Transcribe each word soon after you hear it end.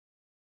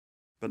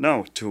But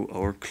now to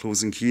our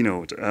closing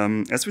keynote.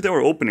 As with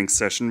our opening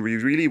session, we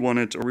really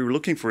wanted, or we were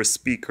looking for a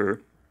speaker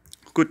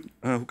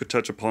who could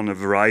touch upon a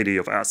variety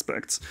of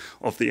aspects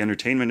of the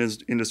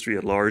entertainment industry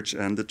at large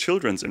and the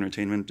children's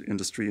entertainment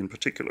industry in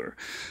particular.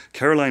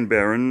 Caroline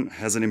Barron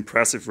has an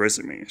impressive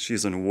resume.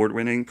 She's an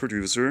award-winning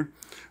producer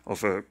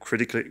of a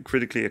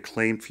critically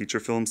acclaimed feature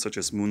films such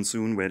as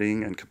Monsoon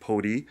Wedding and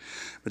Capote,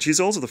 but she's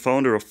also the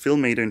founder of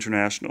FilmAid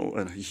International,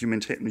 a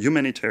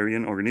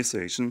humanitarian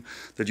organization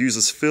that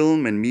uses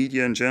film and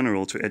media in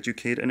general to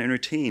educate and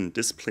entertain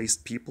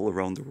displaced people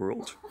around the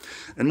world.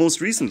 And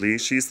most recently,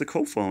 she's the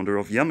co-founder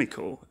of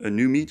Yummico, a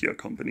new media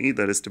company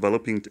that is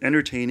developing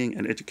entertaining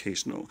and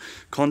educational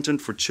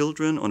content for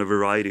children on a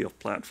variety of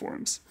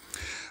platforms.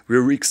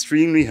 We're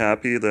extremely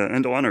happy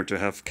and honored to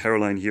have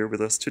Caroline here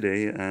with us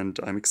today, and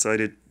I'm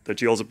excited that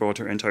she also brought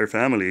her entire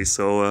family.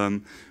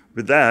 So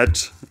with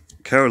that,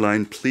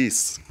 Caroline,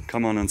 please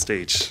come on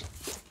stage.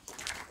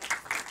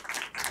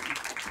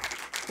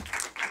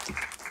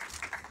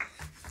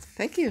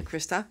 Thank you,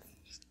 Christoph.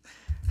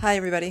 Hi,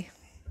 everybody.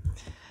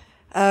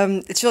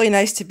 It's really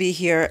nice to be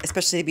here,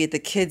 especially to be at the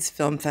Kids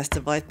Film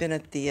Festival. I've been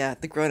at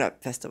the Grown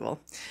Up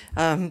Festival,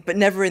 but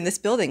never in this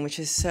building, which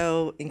is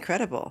so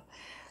incredible.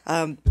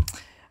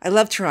 I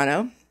love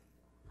Toronto.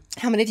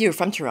 How many of you are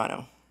from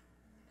Toronto?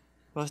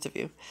 Most of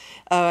you.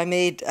 I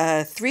made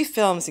 3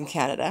 films in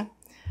Canada.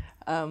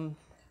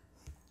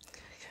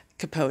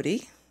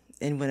 Capote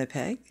in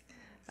Winnipeg,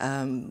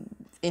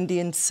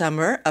 Indian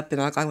Summer up in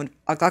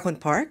Algonquin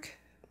Park,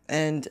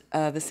 and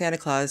the Santa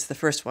Claus, the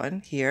first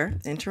one, here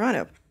in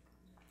Toronto.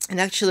 And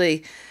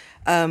actually,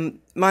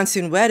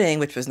 Monsoon Wedding,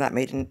 which was not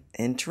made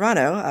in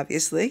Toronto,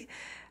 obviously,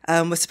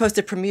 was supposed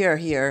to premiere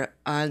here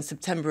on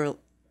September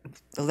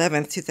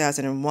 11th,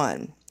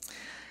 2001.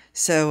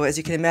 So as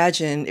you can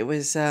imagine, it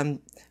was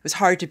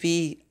hard to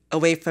be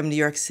away from New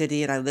York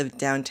City, and I lived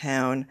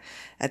downtown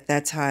at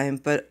that time.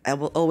 But I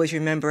will always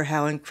remember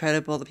how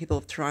incredible the people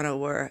of Toronto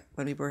were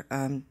when we were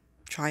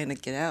trying to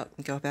get out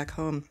and go back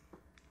home.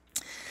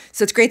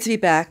 So it's great to be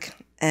back,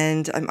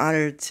 and I'm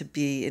honored to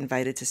be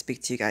invited to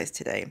speak to you guys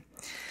today.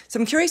 So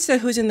I'm curious to know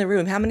who's in the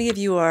room. How many of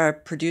you are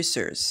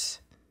producers?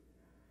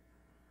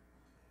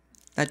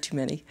 Not too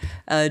many.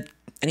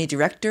 Any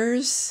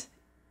directors?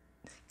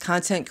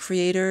 Content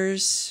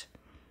creators?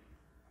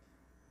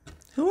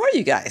 Who are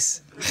you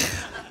guys?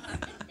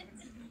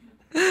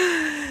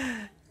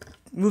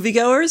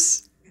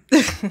 Moviegoers?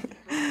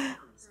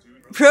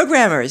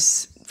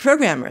 Programmers.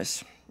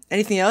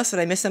 Anything else? Did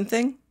I miss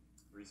something?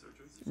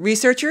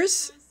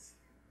 Researchers?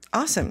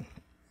 Awesome.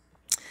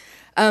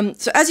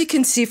 So as you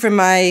can see from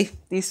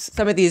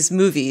some of these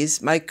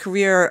movies, my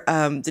career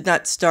did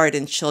not start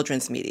in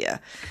children's media.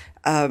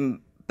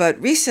 But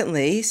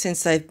recently,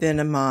 since I've been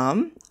a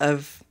mom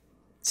of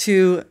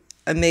 2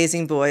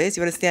 amazing boys,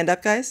 you want to stand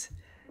up, guys?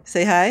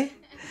 Say hi.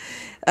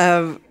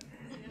 And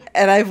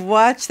I've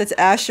watched, that's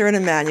Asher and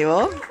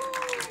Emmanuel.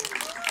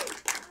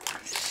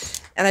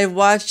 And I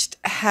watched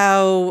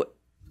how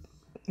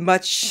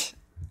much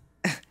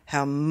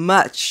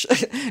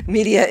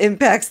media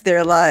impacts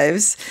their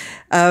lives.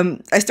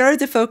 I started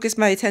to focus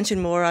my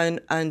attention more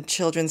on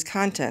children's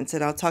content,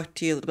 and I'll talk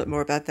to you a little bit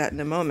more about that in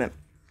a moment.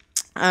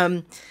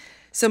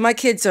 So my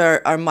kids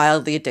are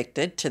mildly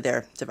addicted to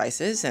their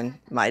devices, and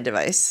my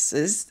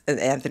devices, and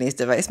Anthony's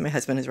device, my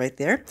husband is right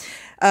there.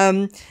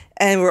 And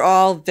we're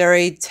all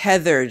very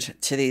tethered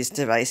to these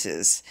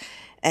devices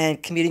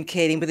and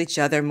communicating with each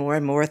other more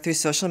and more through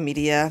social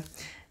media.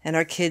 And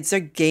our kids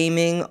are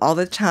gaming all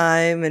the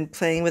time and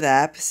playing with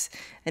apps,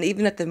 and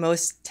even at the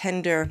most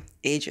tender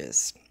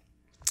ages.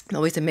 I'm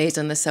always amazed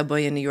on the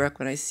subway in New York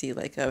when I see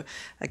like a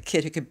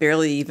kid who could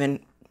barely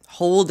even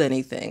hold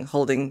anything,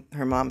 holding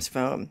her mom's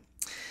phone.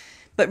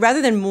 But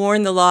rather than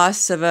mourn the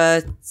loss of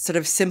a sort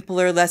of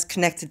simpler, less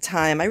connected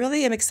time, I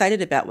really am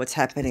excited about what's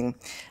happening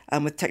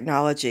with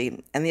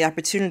technology and the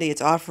opportunity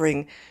it's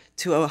offering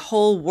to a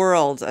whole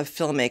world of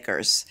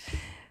filmmakers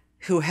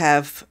who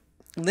have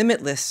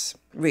limitless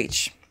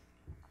reach.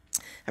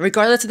 And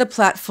regardless of the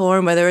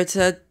platform, whether it's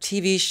a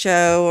TV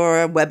show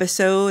or a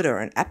webisode or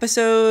an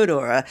episode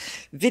or a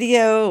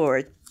video or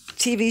a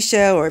TV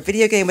show or a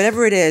video game,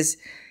 whatever it is,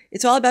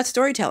 it's all about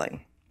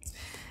storytelling.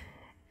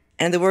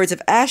 And in the words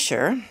of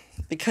Asher,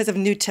 because of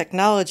new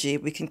technology,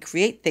 we can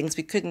create things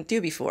we couldn't do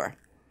before,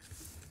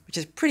 which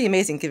is pretty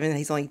amazing given that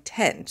he's only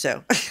 10.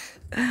 So,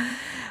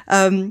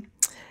 and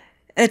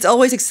it's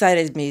always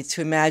excited me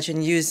to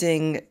imagine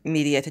using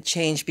media to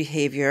change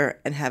behavior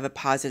and have a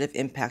positive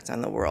impact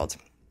on the world.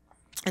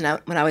 And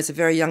when I was a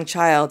very young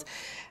child,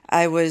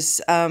 I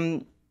was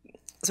sort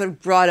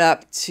of brought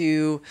up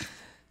to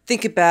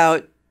think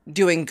about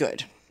doing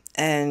good.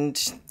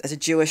 And as a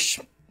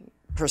Jewish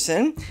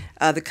person,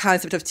 the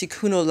concept of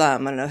tikkun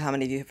olam, I don't know how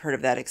many of you have heard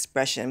of that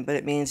expression, but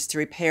it means to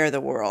repair the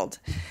world.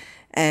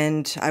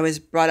 And I was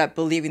brought up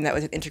believing that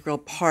was an integral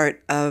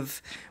part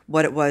of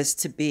what it was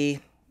to be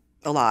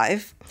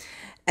alive.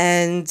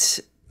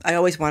 And I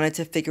always wanted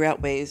to figure out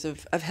ways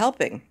of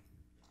helping.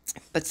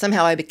 But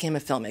somehow I became a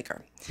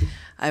filmmaker.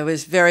 I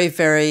was very,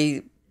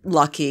 very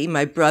lucky.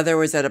 My brother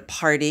was at a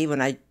party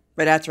when I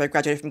right after I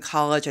graduated from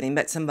college, and he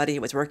met somebody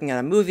who was working on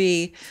a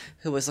movie,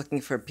 who was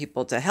looking for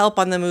people to help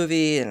on the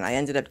movie, and I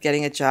ended up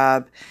getting a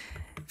job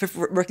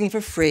working for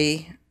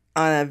free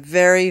on a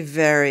very,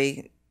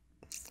 very,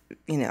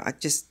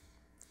 it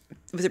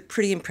was a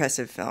pretty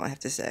impressive film, I have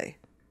to say.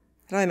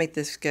 How do I make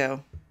this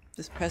go?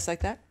 Just press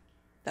like that?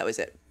 That was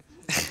it.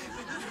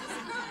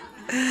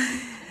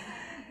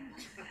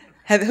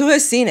 Who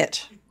has seen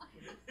it?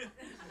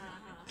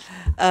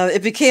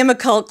 It became a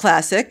cult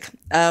classic.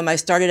 I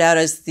started out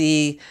as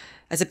a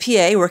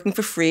PA working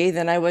for free.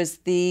 Then I was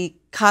the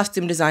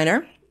costume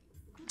designer.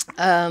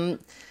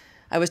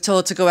 I was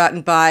told to go out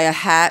and buy a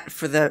hat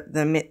for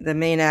the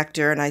main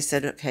actor, and I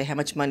said, "Okay, how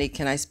much money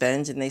can I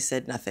spend?" And they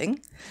said nothing.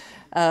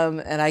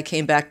 And I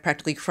came back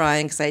practically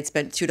crying because I had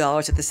spent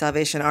 $2 at the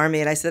Salvation Army,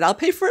 and I said,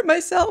 "I'll pay for it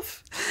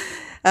myself."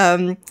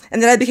 And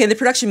then I became the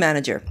production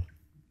manager,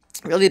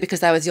 really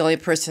because I was the only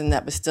person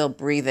that was still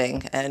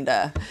breathing. And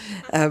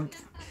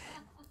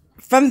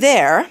from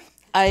there,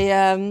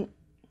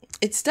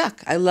 it stuck.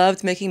 I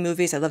loved making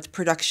movies. I loved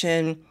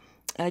production.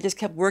 And I just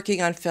kept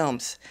working on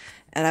films.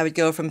 And I would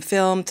go from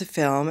film to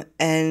film.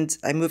 And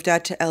I moved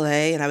out to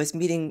LA, and I was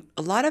meeting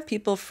a lot of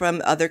people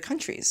from other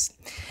countries.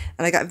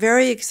 And I got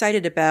very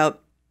excited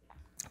about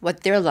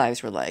what their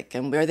lives were like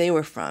and where they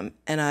were from.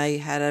 And I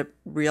had a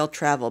real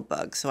travel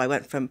bug. So I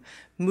went from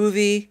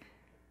movie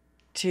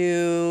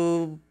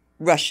to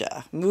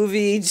Russia,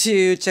 movie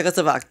to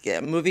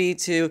Czechoslovakia, movie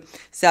to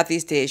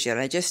Southeast Asia. And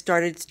I just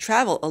started to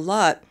travel a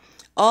lot,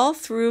 all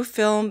through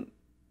film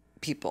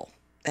people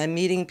and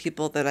meeting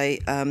people that I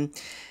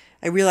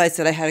realized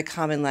that I had a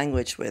common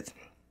language with.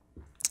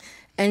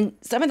 And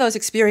some of those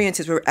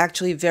experiences were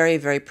actually very,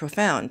 very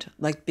profound,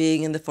 like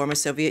being in the former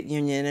Soviet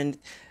Union and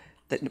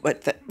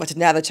what's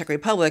now the Czech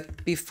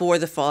Republic before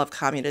the fall of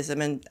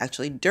communism and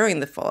actually during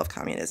the fall of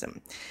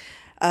communism.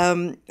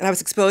 And I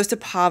was exposed to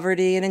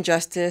poverty and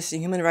injustice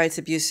and human rights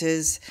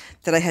abuses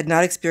that I had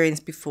not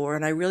experienced before.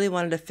 And I really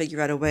wanted to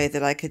figure out a way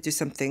that I could do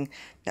something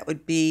that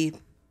would be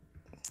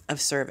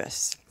of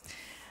service.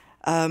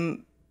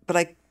 But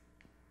I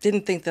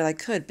didn't think that I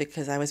could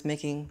because I was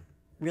making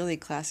really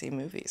classy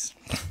movies.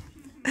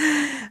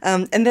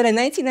 And then in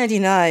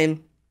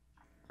 1999,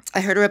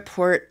 I heard a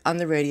report on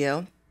the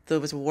radio. There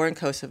was a war in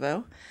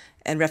Kosovo,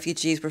 and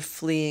refugees were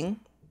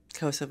fleeing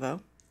Kosovo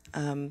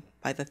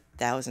by the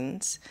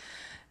thousands.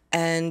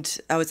 And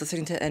I was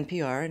listening to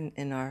NPR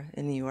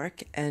in New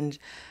York, and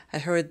I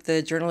heard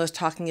the journalist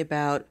talking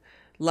about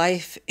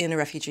life in a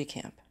refugee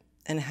camp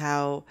and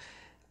how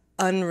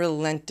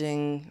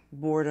unrelenting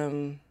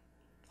boredom,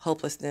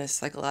 hopelessness,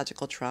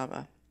 psychological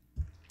trauma.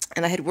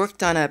 And I had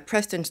worked on a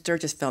Preston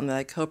Sturges film that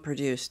I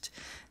co-produced,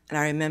 and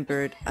I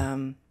remembered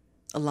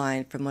a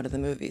line from one of the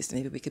movies.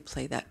 Maybe we could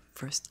play that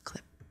first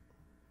clip.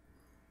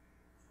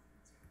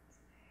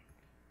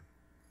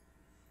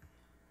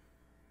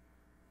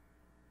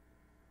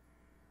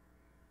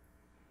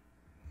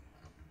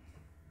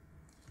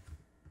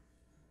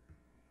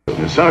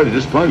 Sorry to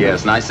disappoint you.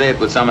 Yes, and I say it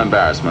with some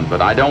embarrassment,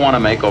 but I don't want to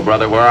make "O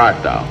Brother, Where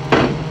Art Thou?"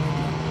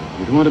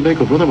 You don't want to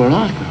make "O Brother, Where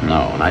Art Thou?"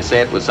 No, and I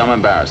say it with some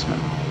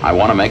embarrassment. I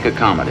want to make a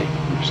comedy.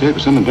 You say it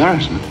with some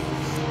embarrassment.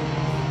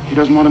 He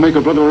doesn't want to make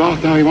 "O Brother, Where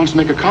Art Thou?" He wants to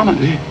make a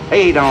comedy.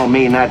 He don't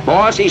mean that,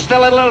 boss. He's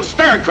still a little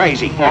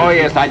stir-crazy. Oh,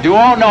 yes, I do.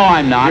 Oh, no,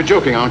 I'm not. You're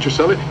joking, aren't you,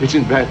 Sully? It's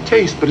in bad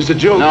taste, but it's a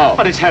joke. No.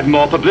 But it's had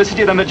more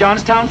publicity than the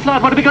Johnstown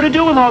flood. What are we going to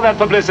do with all that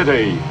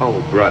publicity?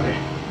 Oh, brother.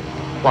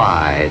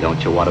 Why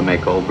don't you want to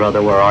make "O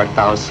Brother, Where Art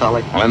Thou,"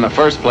 Sully? Well, in the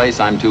first place,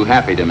 I'm too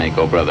happy to make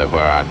 "O Brother,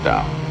 Where Art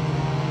Thou?"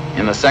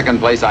 In the second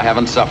place, I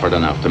haven't suffered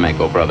enough to make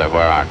 "O Brother,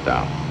 Where Art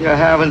Thou?" You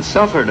haven't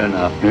suffered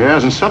enough. He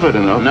hasn't suffered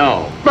enough.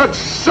 No. But,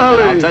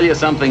 Sully! And I'll tell you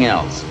something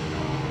else.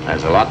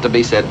 There's a lot to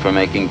be said for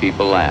making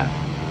people laugh.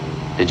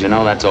 Did you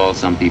know that's all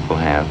some people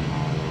have?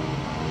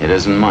 It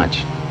isn't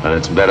much, but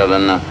it's better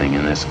than nothing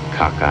in this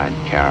cockeyed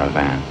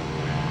caravan.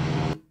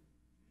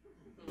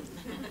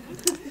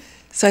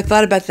 So I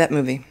thought about that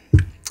movie.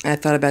 I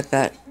thought about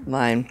that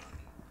line.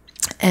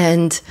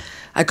 And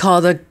I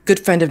called a good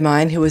friend of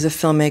mine who was a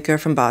filmmaker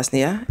from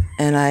Bosnia,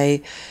 and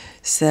I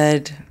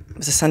said, it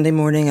was a Sunday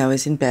morning, I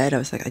was in bed, I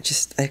was like,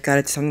 I got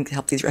to do something to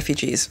help these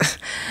refugees.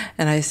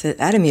 And I said,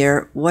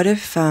 Adamir, what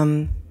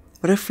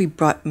if we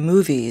brought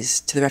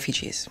movies to the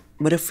refugees?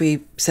 What if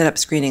we set up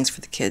screenings for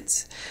the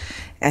kids?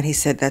 And he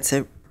said, that's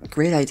a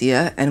great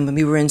idea. And when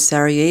we were in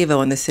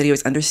Sarajevo and the city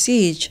was under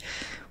siege,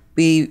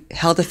 we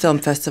held a film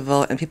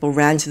festival and people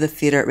ran to the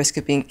theater at risk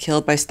of being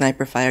killed by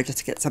sniper fire just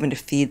to get something to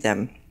feed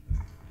them.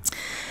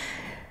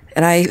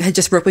 And I had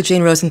just worked with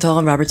Jane Rosenthal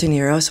and Robert De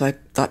Niro, so I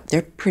thought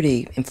they're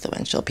pretty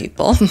influential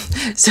people.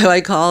 So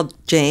I called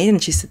Jane,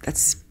 and she said,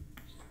 that's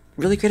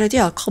a really great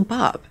idea. I'll call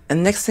Bob.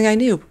 And next thing I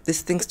knew,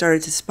 this thing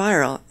started to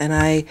spiral. And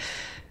I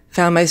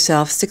found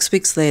myself 6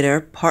 weeks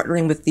later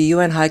partnering with the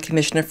UN High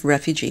Commissioner for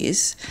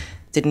Refugees.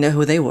 Didn't know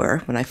who they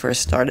were when I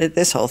first started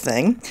this whole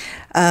thing.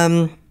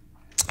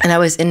 And I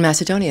was in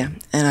Macedonia,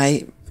 and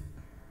I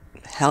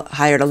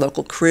hired a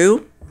local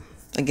crew.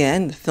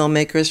 Again, the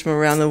filmmakers from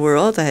around the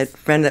world. I had a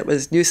friend that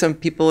knew some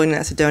people in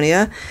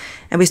Macedonia,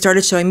 and we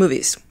started showing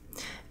movies.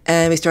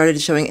 And we started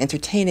showing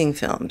entertaining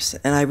films.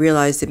 And I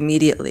realized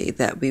immediately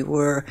that we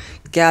were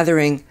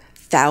gathering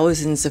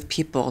thousands of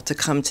people to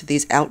come to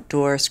these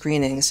outdoor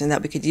screenings, and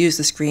that we could use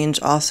the screens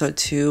also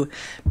to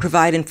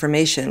provide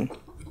information.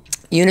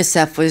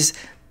 UNICEF was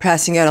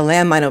passing out a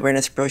landmine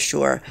awareness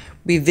brochure.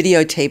 We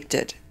videotaped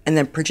it and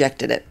then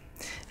projected it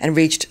and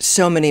reached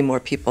so many more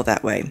people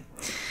that way.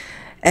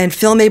 And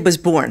FilmAid was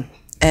born.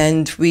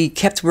 And we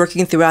kept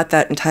working throughout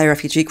that entire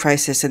refugee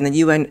crisis. And the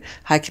UN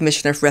High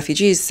Commissioner for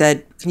Refugees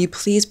said, "Can you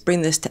please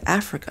bring this to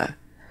Africa?"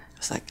 I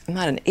was like, "I'm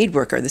not an aid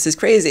worker. This is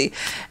crazy."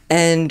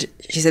 And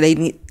she said,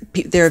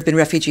 there have been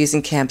refugees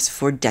in camps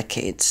for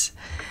decades.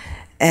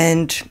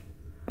 And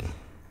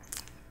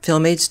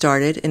FilmAid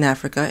started in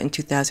Africa in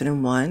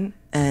 2001.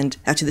 And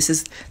actually,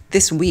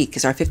 this week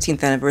is our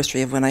 15th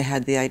anniversary of when I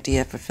had the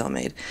idea for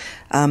FilmAid.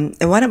 And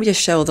why don't we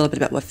just show a little bit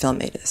about what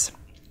FilmAid is?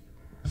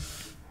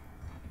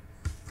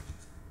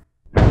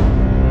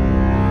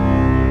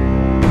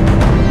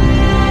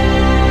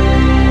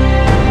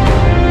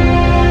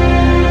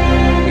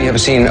 We have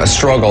seen a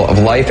struggle of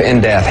life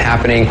and death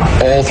happening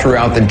all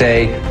throughout the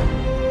day.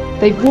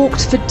 They've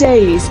walked for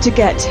days to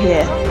get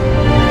here.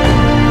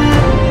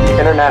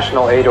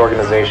 International aid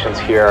organizations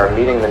here are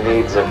meeting the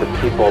needs of the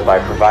people by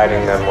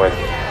providing them with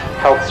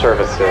health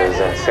services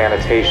and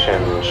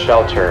sanitation,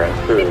 shelter,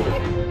 and food.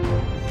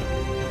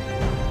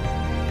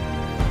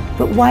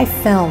 But why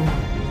film?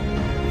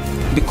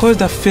 Because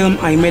the film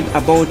I made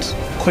about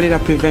cholera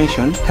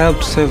prevention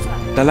helped save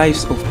the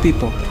lives of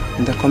people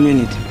in the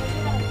community.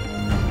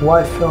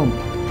 Why film?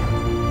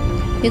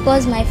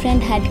 Because my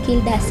friend had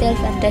killed herself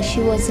after she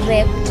was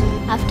raped.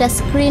 After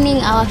screening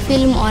our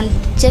film on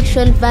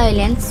sexual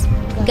violence,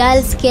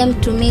 girls came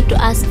to me to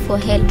ask for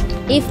help.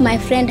 If my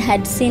friend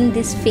had seen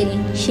this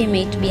film, she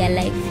might be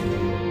alive.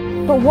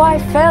 But why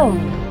film?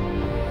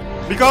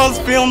 Because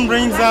film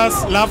brings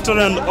us laughter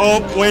and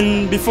hope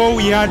when before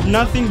we had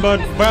nothing but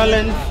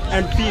violence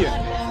and fear.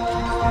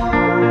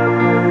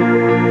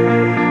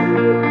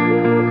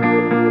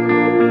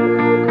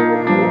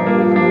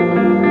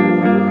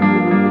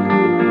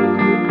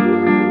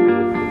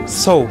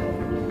 So,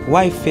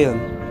 why film?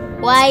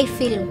 Why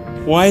film?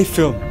 Why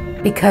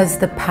film? Because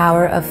the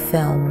power of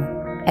film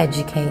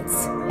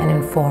educates and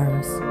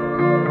informs.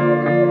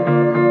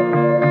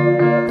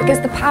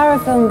 Because the power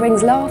of film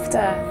brings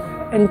laughter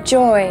and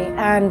joy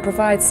and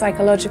provides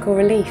psychological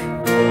relief.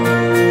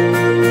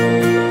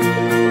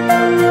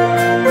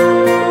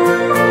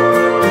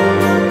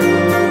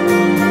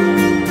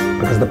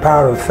 Because the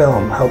power of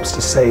film helps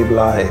to save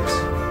lives.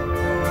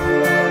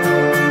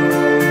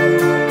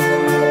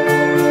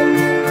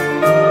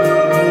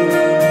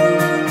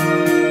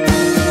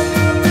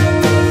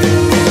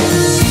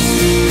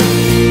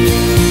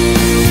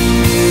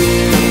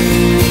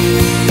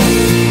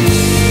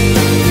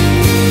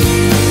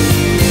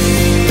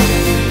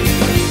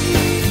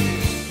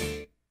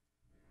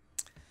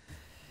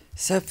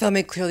 So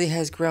FilmAid clearly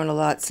has grown a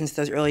lot since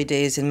those early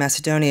days in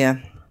Macedonia.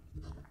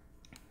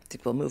 I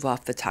think we'll move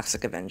off the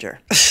Toxic Avenger.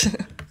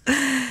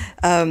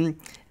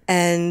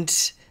 And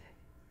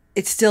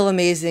it's still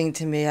amazing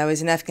to me. I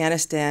was in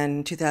Afghanistan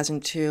in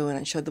 2002, and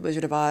I showed The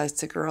Wizard of Oz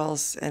to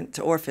girls and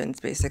to orphans,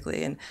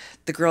 basically. And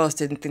the girls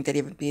didn't think they'd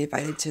even be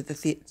invited to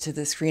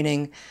the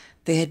screening.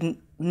 They had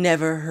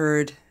never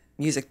heard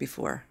music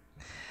before.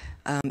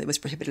 It was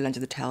prohibited under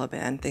the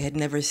Taliban. They had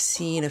never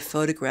seen a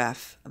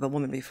photograph of a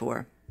woman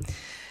before.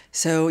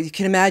 So you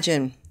can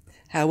imagine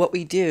how what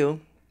we do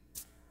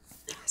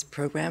as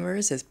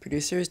programmers, as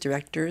producers,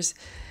 directors,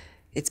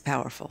 it's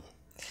powerful.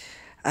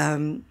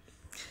 And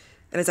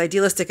as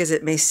idealistic as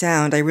it may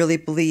sound, I really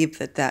believe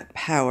that that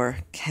power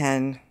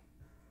can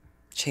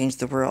change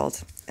the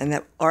world, and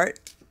that art,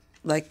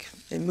 like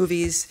in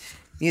movies,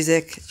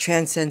 music,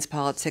 transcends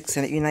politics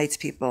and it unites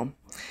people.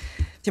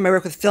 Through my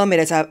work with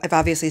FilmAid, I've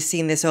obviously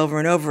seen this over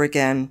and over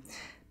again,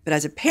 but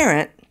as a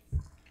parent,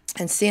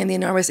 and seeing the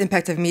enormous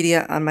impact of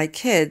media on my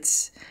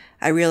kids,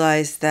 I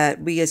realized that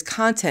we as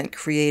content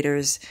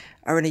creators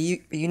are in a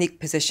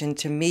unique position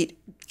to meet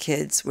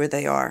kids where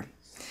they are.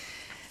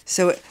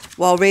 So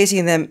while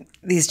raising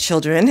these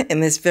children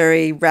in this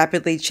very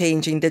rapidly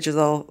changing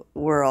digital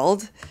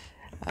world,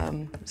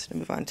 I'm just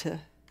going to move on to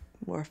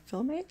more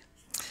FilmAid.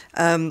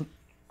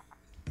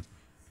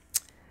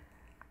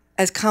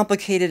 As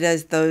complicated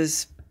as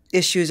those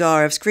issues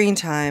are of screen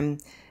time,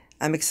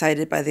 I'm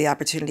excited by the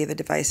opportunity of the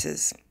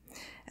devices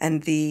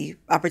and the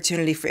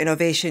opportunity for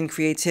innovation,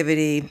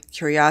 creativity,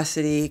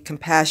 curiosity,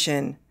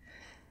 compassion,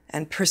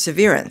 and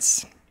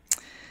perseverance.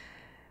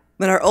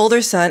 When our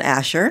older son,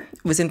 Asher,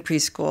 was in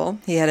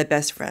preschool, he had a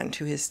best friend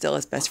who is still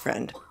his best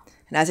friend.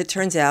 And as it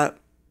turns out,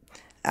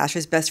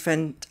 Asher's best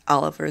friend,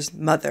 Oliver's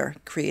mother,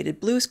 created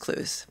Blue's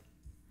Clues.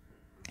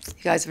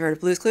 You guys have heard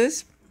of Blue's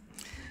Clues?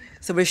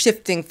 So we're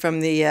shifting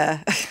from the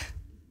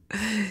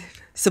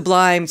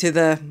sublime to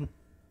the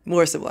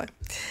more sublime.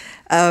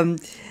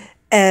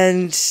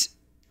 And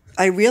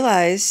I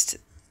realized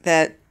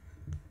that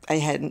I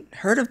hadn't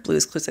heard of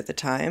Blue's Clues at the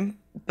time,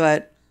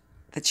 but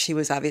that she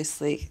was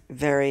obviously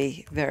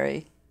very,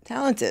 very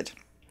talented.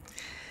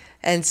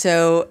 And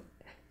so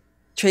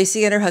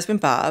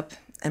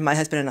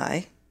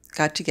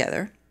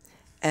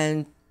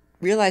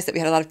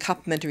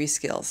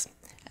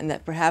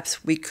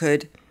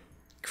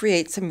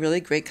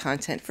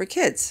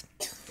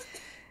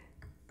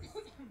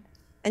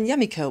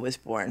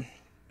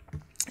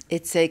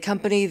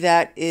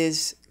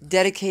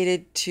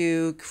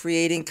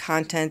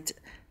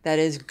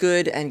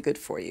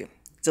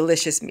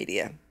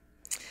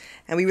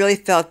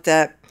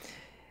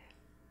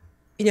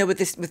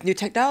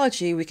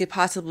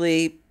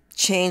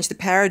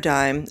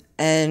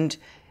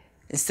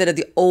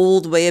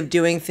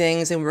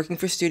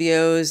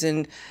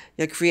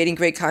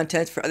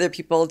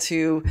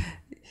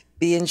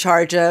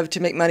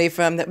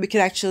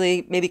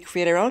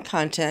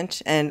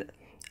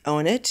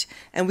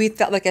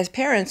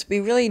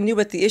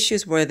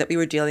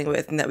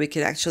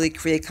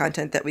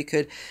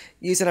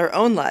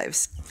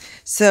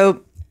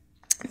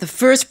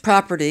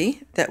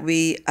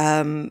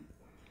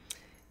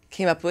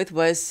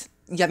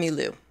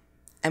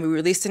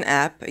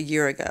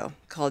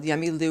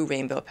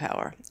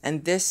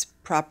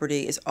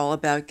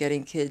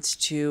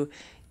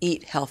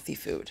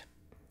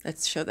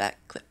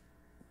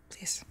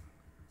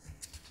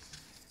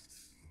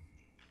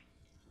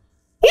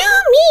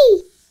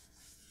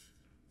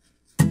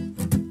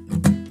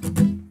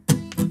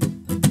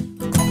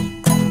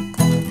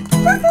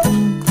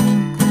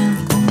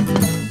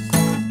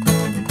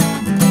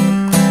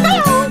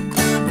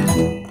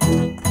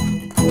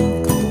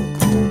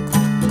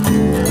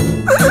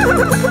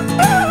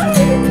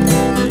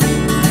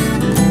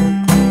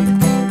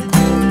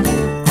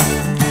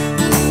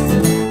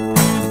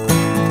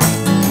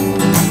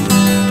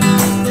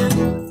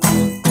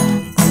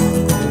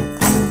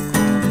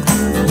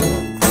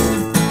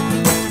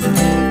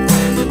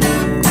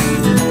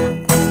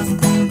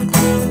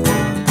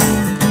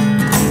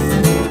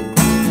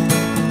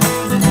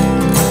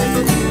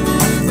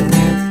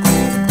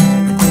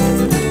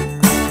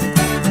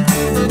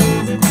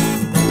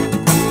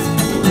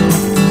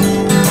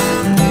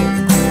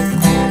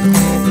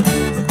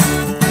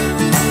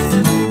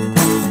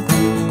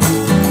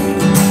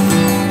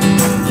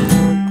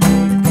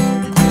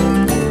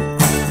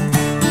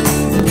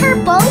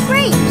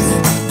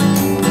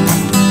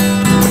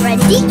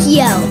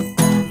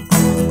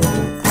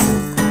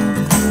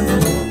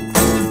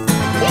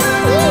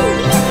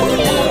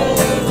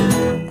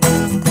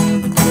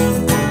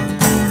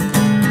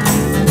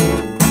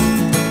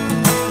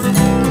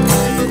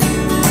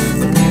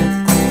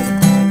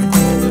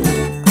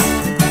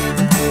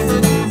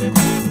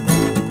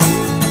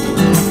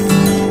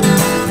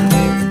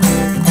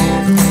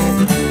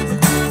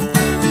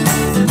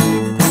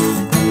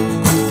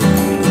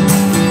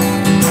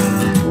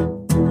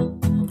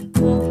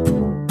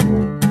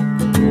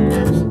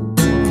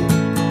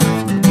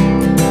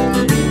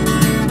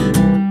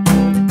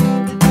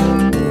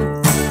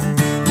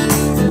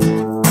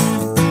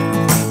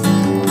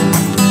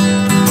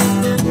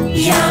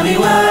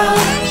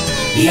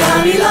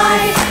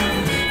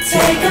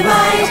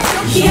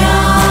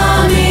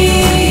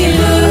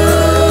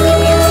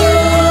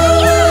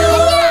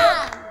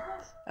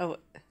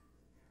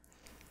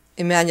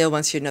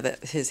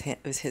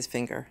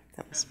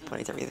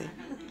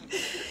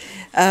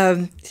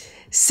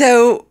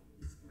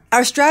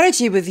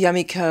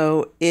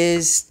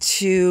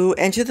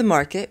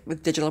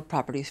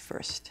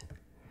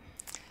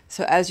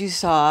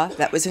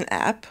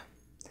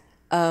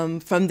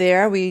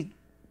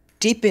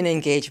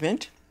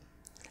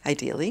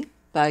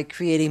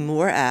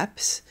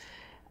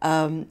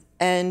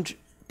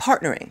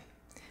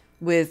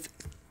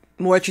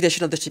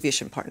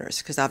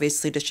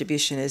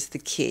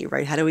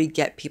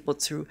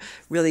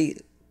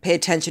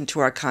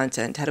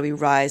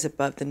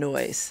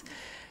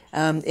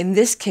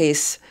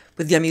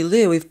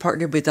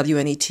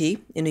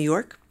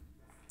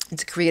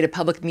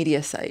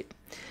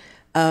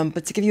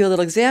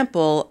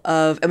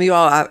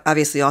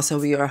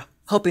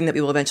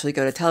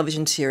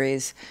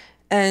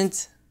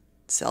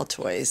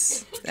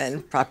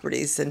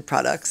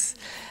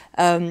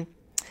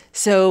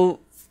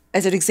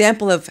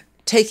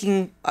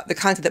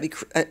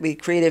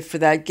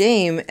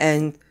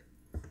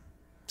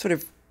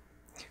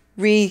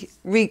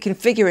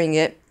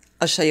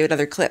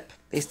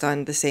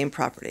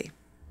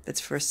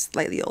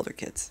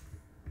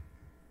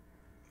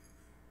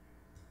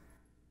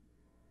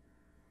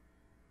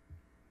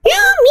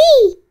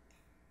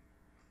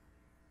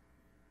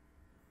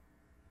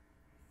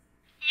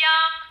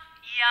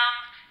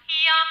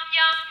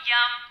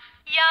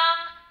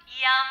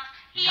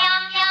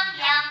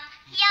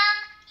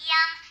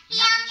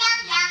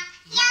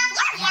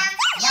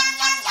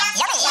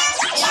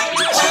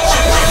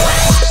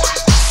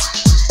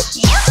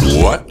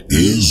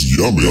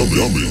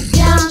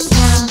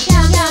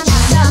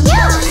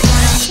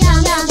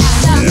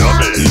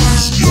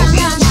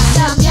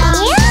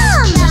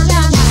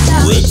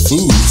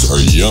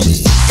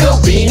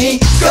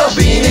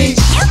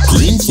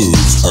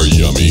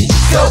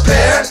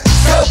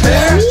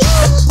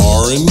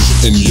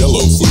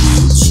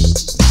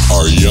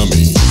are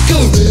yummy.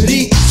 Get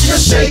ready,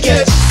 just shake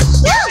it.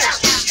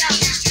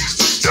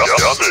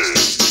 Yummy.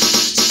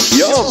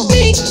 Yum.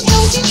 Make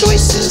healthy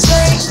choices,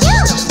 right?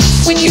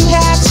 When you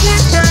have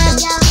snack time.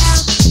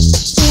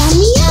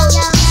 Yummy, yum.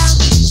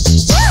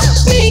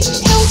 Make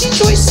healthy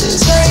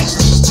choices, right?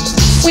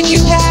 When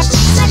you have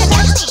snack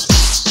attack.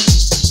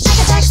 Snack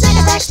attack, snack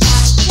attack.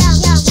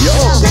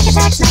 Yum. Snack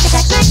attack, snack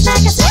attack, snack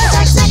attack, snack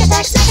attack, snack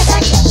attack, snack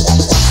attack.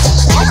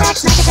 Snack attack,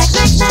 snack attack,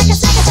 snack attack,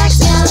 snack attack.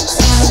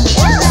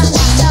 Yum, yum,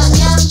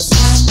 yum,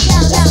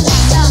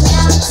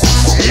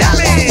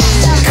 yummy.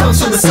 Comes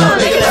from the sun,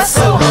 make it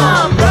so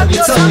hum. Rub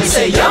your tongue and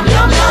say yum,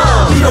 yum,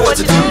 yum. You know what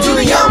to do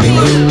the yummy.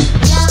 Yum,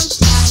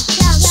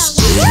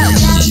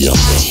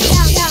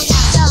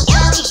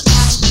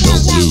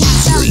 don't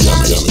lose your yummy,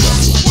 yummy,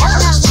 yummy.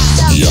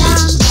 Yummy.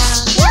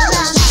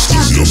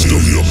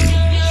 Still yummy.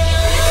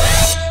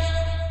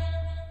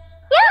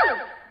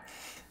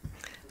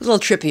 A little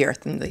trippier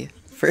than the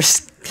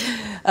first.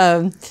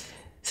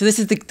 So this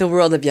is the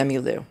world of Yummy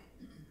Lou.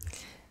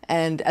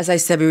 And as I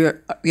said, we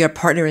are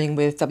partnering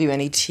with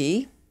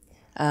WNET.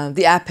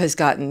 The app has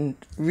gotten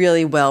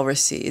really well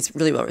received. It's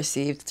really well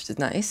received, which is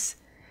nice.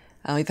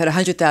 We've had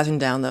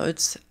 100,000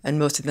 downloads, and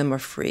most of them are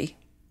free.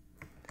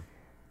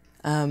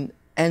 And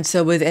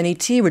so with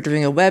NET, we're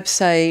doing a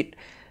website.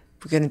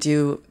 We're going to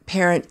do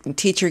parent and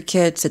teacher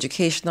kits,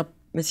 educational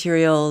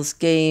materials,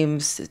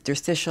 games,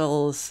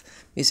 interstitials,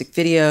 music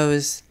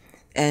videos.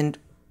 And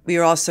we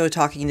are also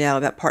talking now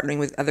about partnering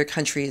with other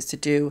countries to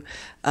do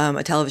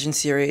a television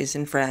series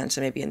in France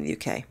and maybe in the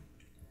UK.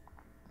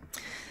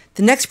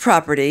 The next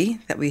property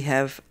that we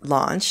have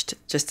launched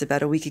just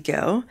about a week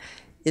ago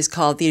is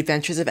called The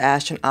Adventures of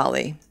Ash and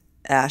Ollie.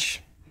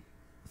 Ash,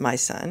 my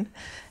son,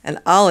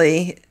 and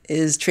Ollie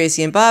is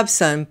Tracy and Bob's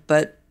son,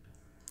 but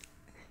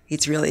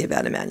it's really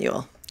about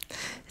Emmanuel.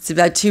 It's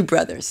about two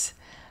brothers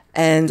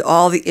and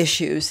all the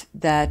issues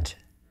that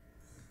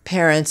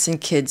parents and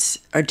kids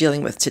are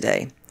dealing with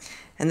today.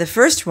 And the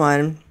first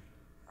one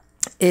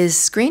is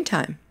screen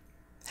time.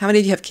 How many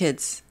of you have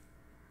kids?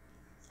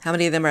 How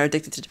many of them are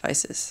addicted to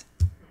devices?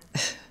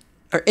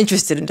 Or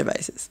interested in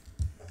devices?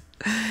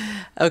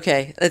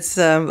 Okay, let's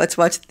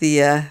watch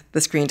the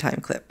screen time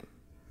clip.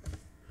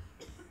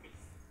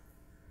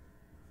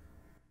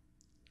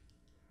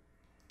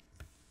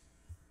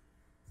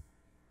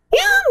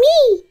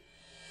 Yummy!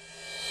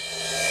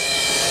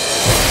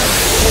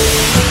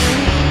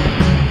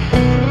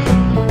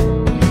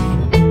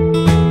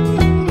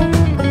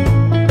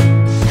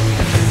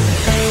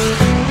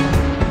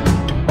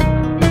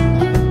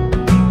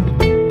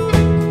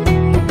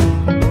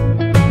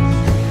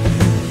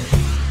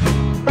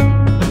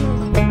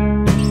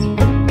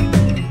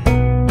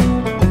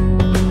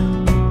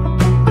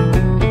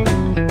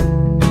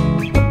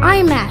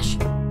 I'm Ash.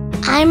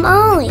 I'm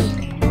Ollie.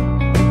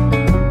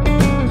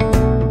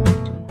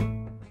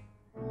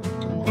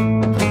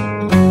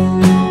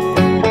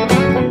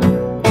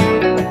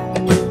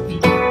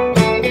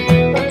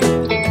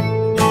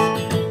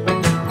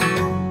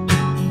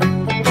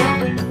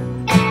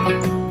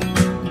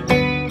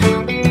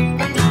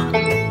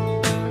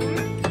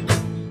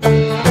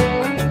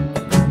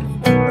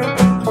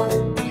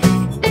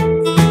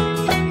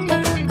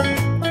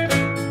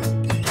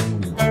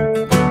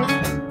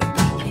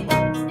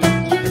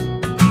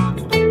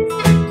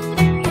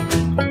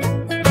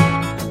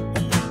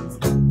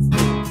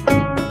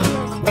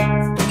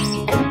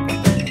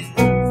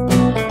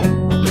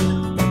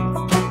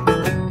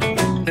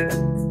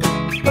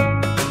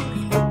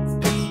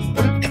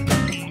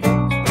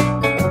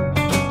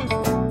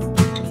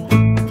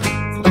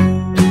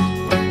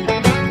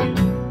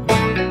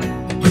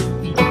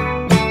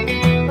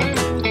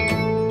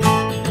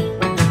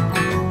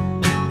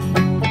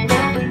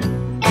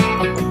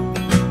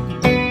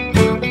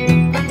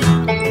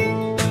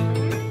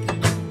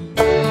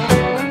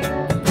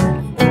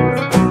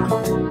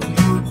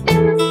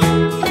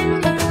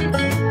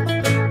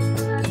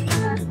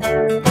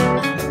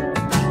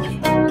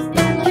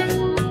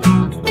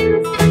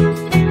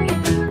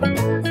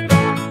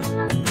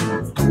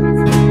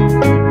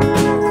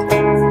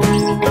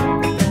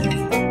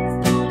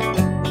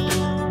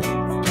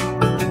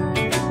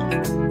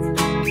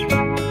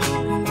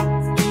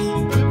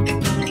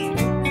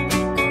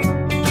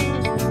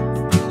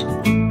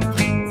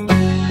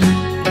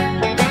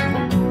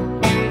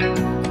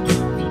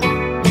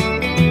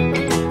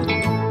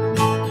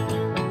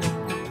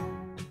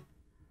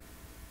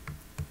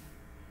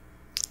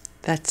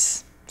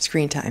 That's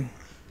screen time.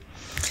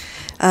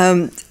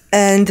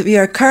 And we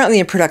are currently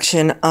in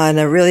production on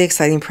a really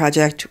exciting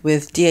project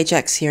with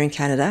DHX here in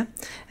Canada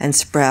and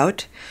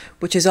Sprout,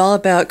 which is all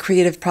about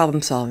creative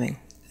problem solving.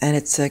 And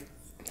it's a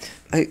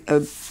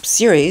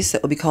series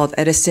that will be called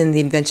Edison,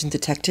 the Invention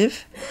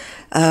Detective.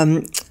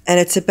 And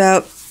it's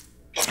about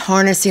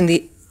harnessing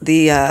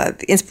the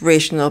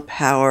inspirational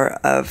power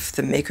of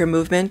the maker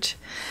movement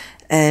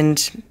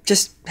and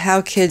just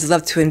how kids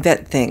love to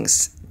invent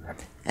things.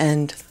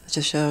 And let's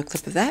just show a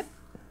clip of that.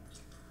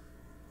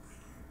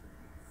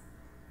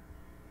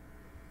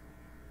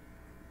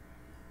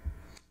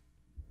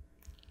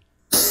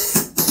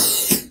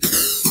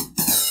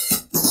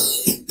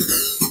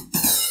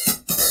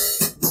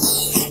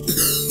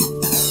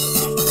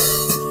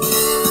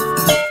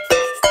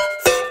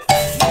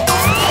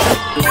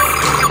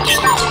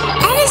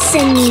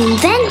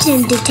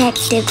 intelligent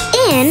detective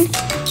in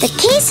The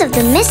Case of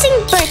the Missing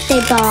Birthday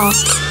Ball.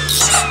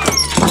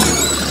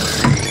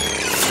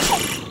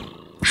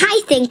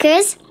 Hi,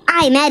 thinkers.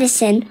 I'm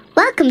Edison.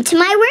 Welcome to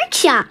my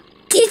workshop.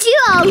 Did you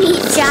all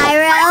meet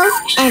Gyro?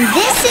 And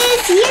this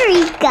is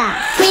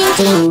Eureka.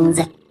 Greetings.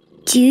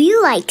 Do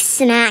you like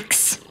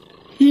snacks?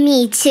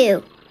 Me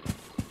too.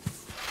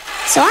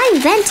 So I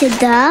invented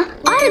the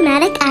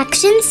automatic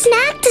action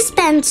snack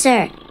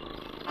dispenser.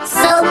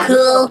 So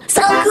cool,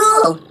 so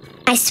cool.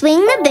 I swing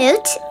the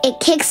boot, it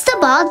kicks the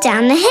ball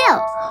down the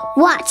hill.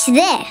 Watch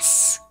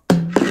this.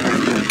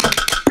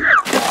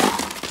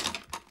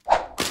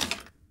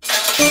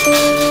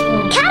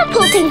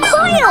 Catapulting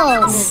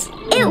coils!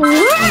 It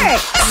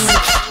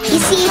works! You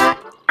see,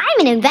 I'm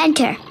an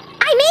inventor.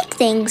 I make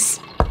things.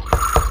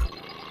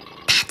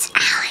 That's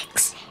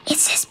Alex.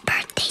 It's his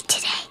birthday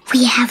today.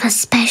 We have a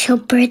special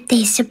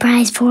birthday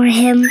surprise for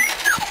him.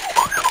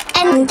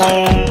 And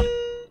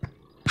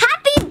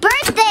happy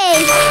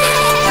birthday!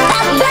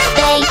 Happy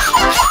birthday!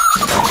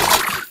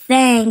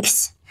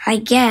 Thanks, I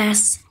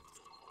guess.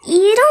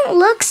 You don't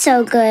look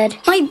so good.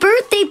 My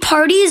birthday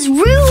party is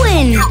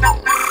ruined.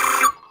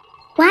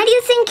 Why do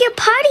you think your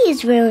party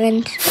is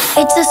ruined?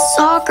 It's a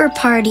soccer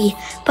party,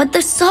 but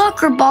the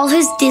soccer ball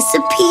has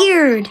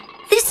disappeared.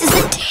 This is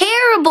a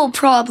terrible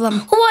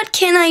problem. What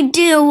can I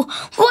do?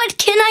 What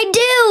can I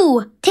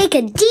do? Take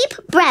a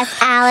deep breath,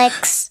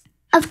 Alex.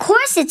 Of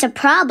course it's a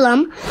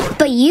problem,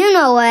 but you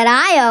know what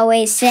I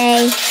always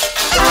say.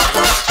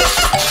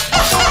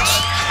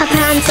 A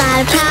problem's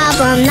not a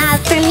problem, not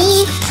for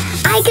me.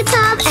 I could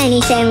solve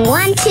anything.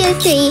 1, 2,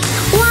 3.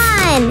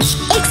 1.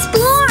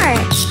 Explore.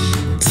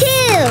 2.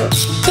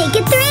 Think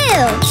it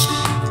through.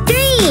 3.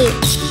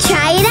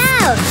 Try it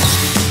out.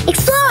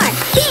 Explore.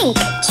 Think.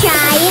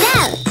 Try it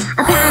out.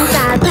 A problem's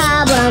not a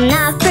problem,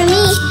 not for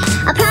me.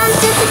 A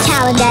problem's just a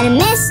challenge and a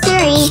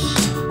mystery.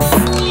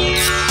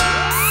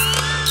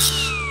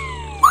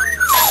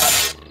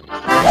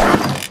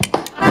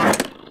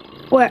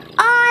 We're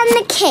on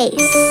the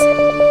case.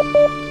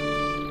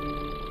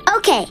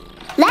 Okay,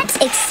 let's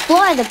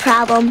explore the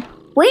problem.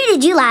 Where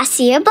did you last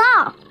see your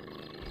ball?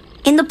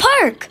 In the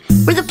park,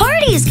 where the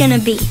party is gonna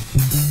be.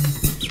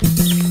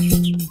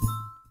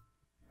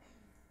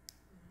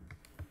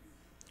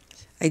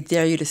 I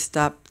dare you to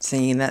stop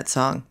singing that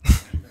song.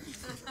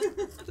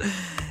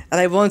 And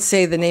I won't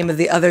say the name of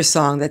the other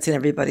song that's in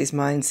everybody's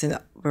minds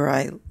where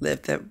I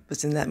live that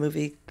was in that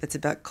movie that's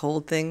about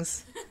cold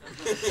things.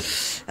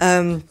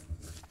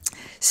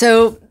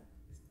 So,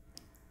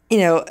 you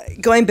know,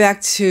 going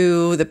back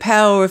to the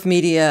power of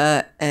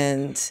media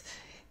and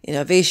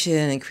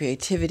innovation and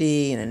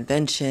creativity and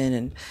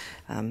invention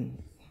and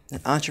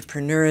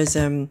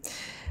entrepreneurism,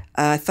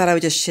 I thought I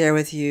would just share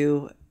with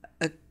you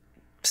a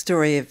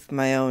story of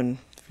my own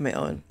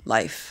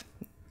life.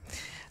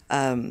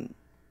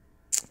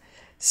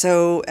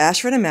 So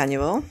Asher and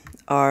Emmanuel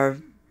are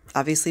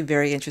obviously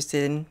very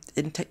interested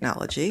in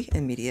technology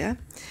and media.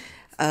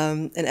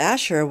 And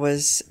Asher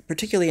was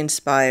particularly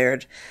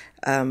inspired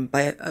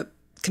by a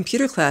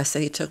computer class that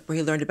he took where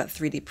he learned about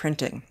 3D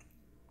printing.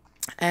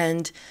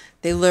 And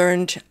they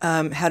learned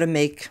how to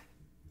make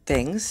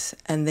things.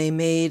 And they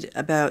made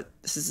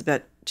this is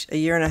about a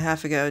year and a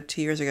half ago,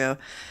 2 years ago,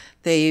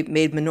 they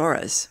made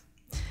menorahs.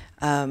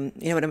 You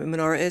know what a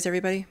menorah is,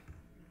 everybody?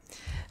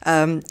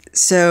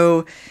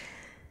 So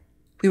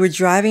we were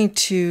driving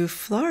to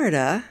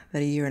Florida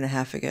about a year and a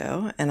half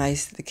ago, and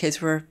the kids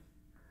were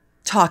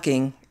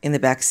talking in the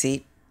back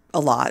seat a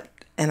lot,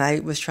 and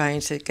I was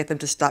trying to get them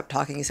to stop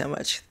talking so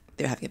much.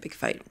 They were having a big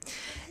fight.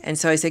 And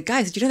so I said,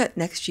 guys, did you know that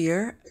next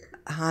year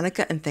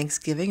Hanukkah and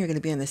Thanksgiving are going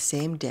to be on the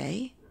same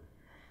day?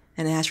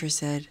 And Asher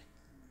said,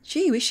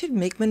 gee, we should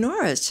make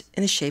menorahs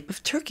in the shape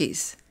of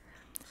turkeys.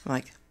 I'm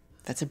like,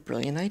 that's a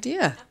brilliant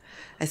idea.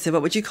 I said,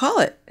 what would you call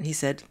it? And he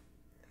said,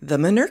 the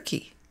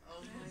Menorky.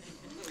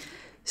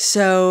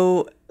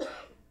 So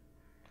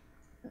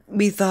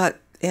we thought,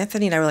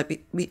 Anthony and I were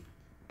like, we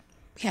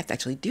have to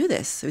actually do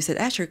this. So we said,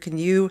 Asher, can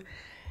you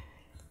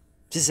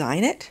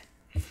design it?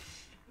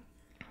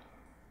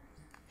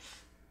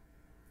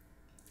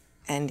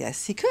 And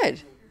yes, he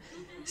could.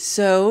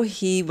 So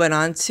he went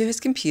on to his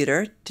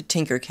computer to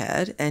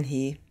Tinkercad and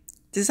he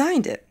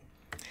designed it.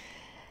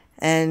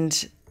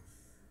 And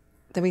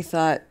then we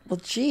thought,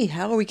 well, gee,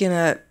 how are we going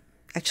to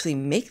actually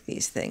make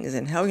these things?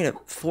 And how are we going to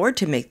afford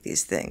to make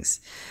these things?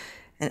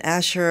 And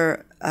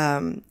Asher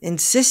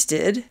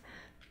insisted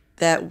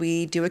that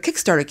we do a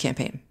Kickstarter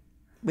campaign,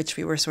 which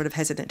we were sort of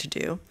hesitant to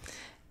do.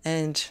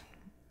 And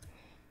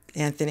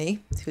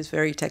Anthony, who's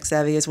very tech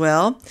savvy as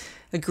well,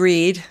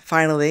 agreed,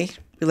 finally,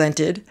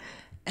 relented.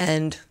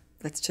 And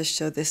let's just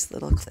show this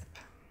little clip.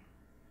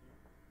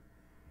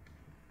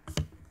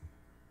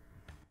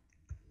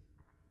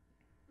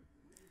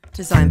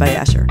 Designed by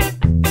Asher.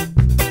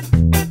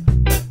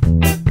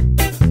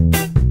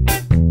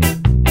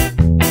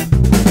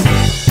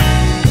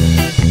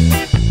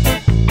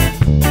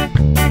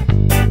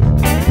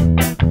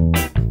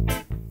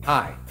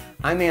 Hi,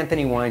 I'm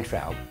Anthony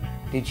Weintraub.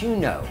 Did you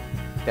know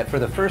that for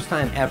the first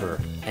time ever,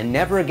 and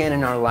never again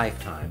in our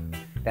lifetime,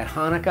 that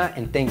Hanukkah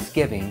and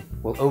Thanksgiving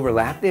will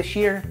overlap this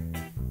year,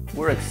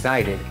 we're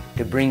excited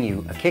to bring you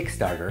a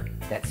Kickstarter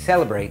that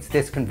celebrates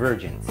this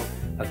convergence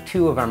of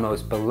two of our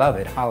most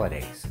beloved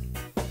holidays.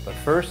 But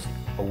first,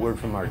 a word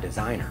from our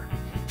designer.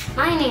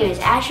 My name is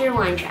Asher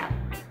Weintraub.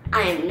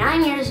 I am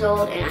 9 years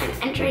old and I'm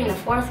entering the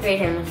 4th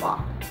grade in the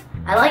fall.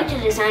 I like to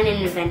design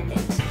and invent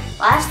things.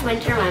 Last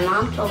winter, my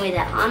mom told me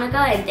that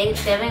Hanukkah and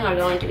Thanksgiving are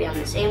going to be on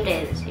the same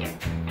day this year.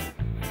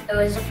 It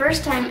was the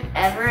first time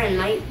ever and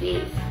might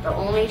be the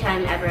only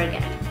time ever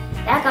again.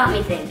 That got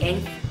me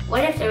thinking,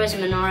 what if there was a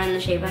menorah in the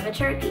shape of a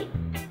turkey?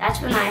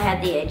 That's when I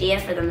had the idea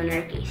for the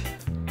Menorchy.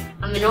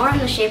 A menorah in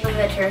the shape of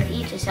a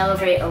turkey to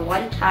celebrate a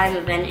one-time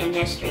event in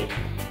history,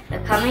 the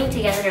coming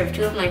together of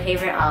two of my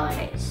favorite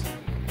holidays.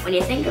 When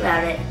you think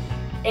about it,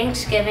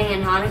 Thanksgiving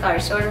and Hanukkah are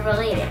sort of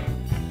related.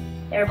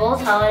 They're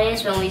both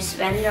holidays when we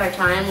spend our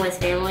time with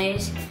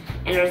families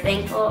and are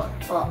thankful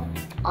for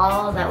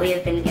all that we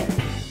have been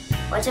given.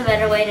 What's a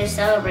better way to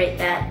celebrate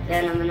that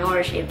than a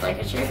menorah shaped like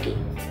a turkey?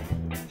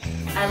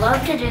 I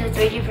love to do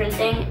 3D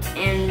printing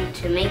and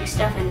to make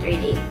stuff in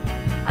 3D.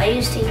 I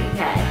use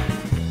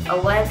Tinkercad,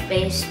 a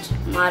web-based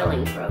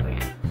modeling program.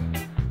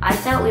 I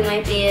thought we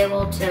might be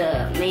able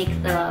to make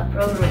the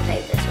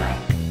prototype this way.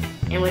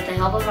 And with the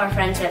help of our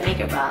friends at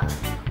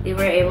MakerBot, we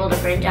were able to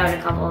print out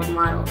a couple of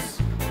models.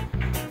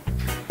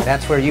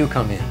 That's where you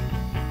come in.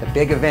 The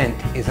big event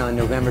is on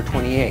November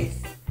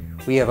 28th.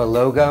 We have a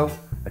logo,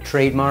 a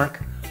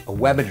trademark, a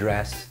web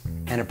address,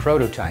 and a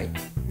prototype.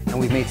 And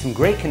we've made some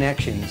great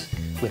connections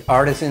with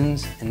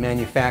artisans and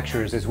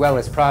manufacturers as well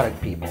as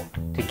product people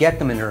to get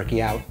the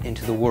Menorchy out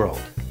into the world.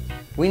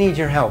 We need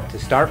your help to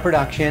start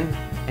production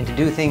and to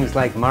do things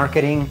like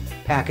marketing,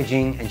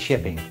 packaging, and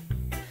shipping.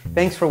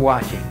 Thanks for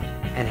watching,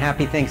 and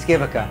happy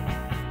Thanksgiving.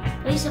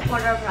 Please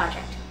support our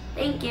project.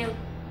 Thank you.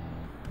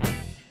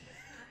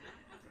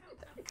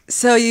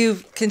 So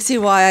you can see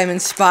why I'm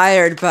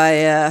inspired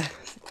by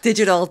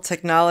digital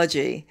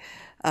technology.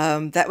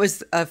 That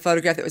was a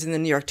photograph that was in the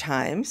New York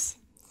Times.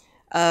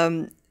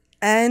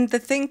 And the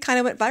thing kind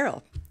of went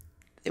viral.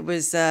 It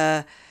was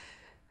a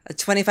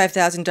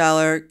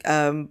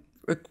 $25,000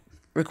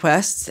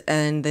 request,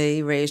 and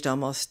they raised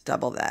almost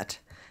double that.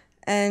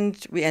 And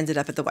we ended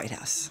up at the White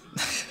House.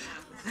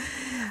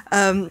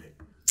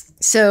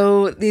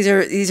 So these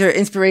are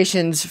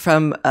inspirations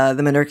from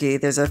the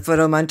Menorchy. There's a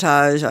photo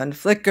montage on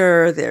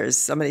Flickr. There's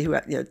somebody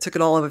who took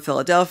it all over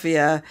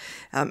Philadelphia,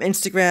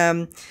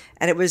 Instagram,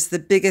 and it was the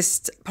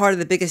biggest part of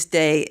the biggest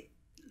day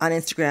on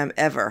Instagram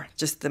ever.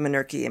 Just the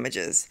Menorchy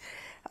images.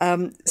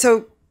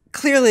 So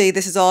clearly,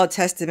 this is all a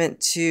testament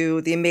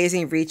to the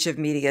amazing reach of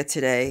media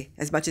today,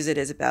 as much as it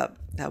is about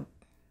how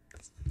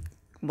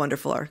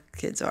wonderful our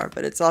kids are,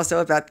 but it's also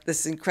about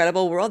this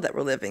incredible world that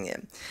we're living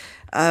in.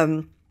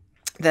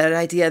 That an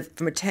idea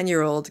from a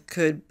 10-year-old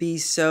could be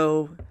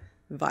so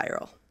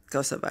viral,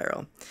 go so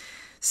viral.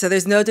 So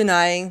there's no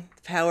denying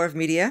the power of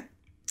media,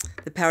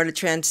 the power to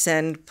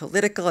transcend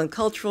political and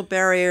cultural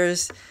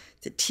barriers,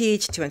 to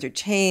teach, to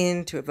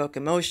entertain, to evoke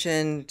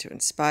emotion, to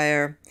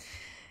inspire.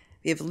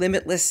 We have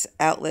limitless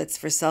outlets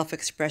for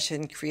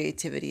self-expression,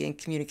 creativity, and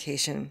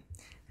communication.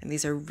 And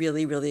these are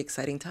really, really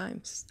exciting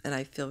times. And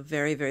I feel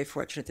very, very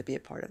fortunate to be a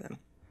part of them.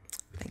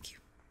 Thank you.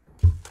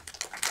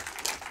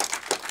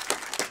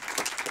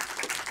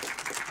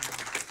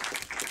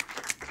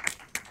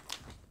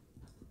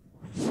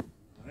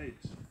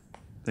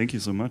 Thank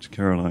you so much,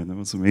 Caroline. That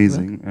was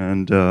amazing.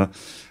 And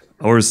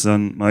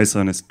my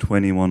son is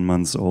 21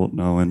 months old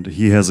now, and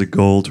he has a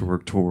goal to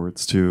work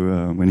towards.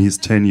 When he's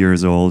 10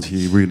 years old,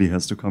 he really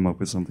has to come up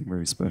with something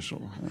very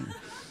special.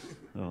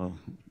 I'll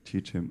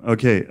teach him.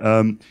 Okay.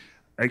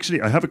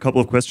 Actually, I have a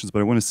couple of questions, but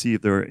I want to see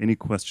if there are any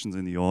questions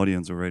in the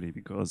audience already,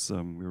 because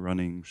we're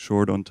running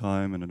short on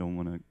time, and I don't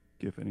want to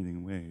give anything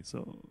away.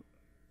 So,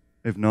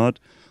 if not,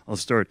 I'll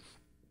start.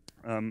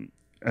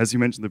 As you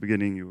mentioned at the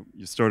beginning,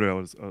 you started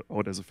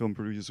out as a film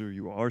producer.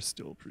 You are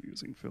still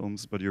producing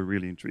films, but you're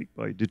really intrigued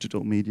by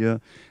digital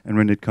media. And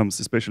when it comes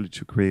especially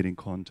to creating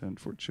content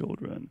for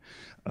children,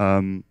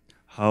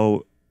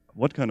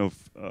 what kind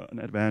of an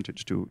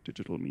advantage do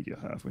digital media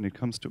have when it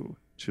comes to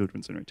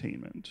children's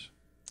entertainment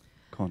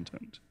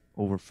content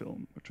over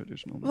film or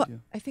traditional media?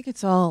 Well, I think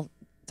it's all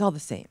the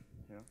same.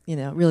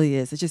 Yeah. It really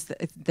is. It's just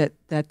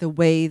that the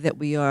way that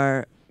we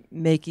are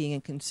making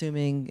and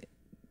consuming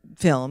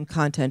film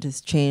content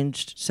has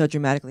changed so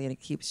dramatically, and it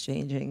keeps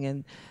changing,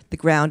 and the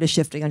ground is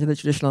shifting onto the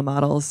traditional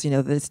models.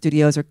 The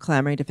studios are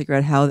clamoring to figure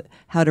out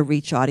how to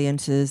reach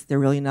audiences. They're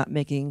really not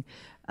making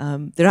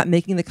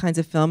the kinds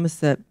of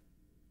films that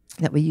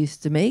we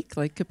used to make,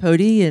 like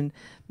Capote and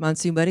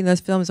Monsoon Wedding.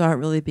 Those films aren't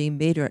really being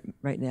made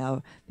right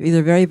now. They're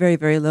either very, very,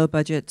 very low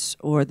budgets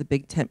or the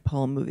big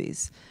tentpole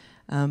movies.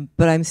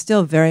 But I'm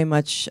still very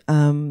much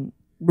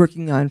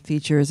working on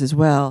features as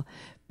well.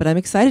 But I'm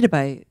excited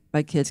by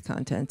kids'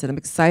 content, and I'm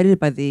excited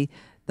by the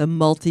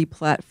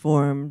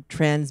multi-platform,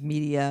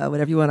 transmedia,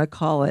 whatever you want to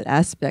call it,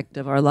 aspect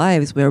of our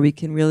lives, where we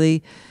can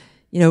really,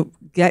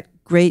 get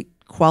great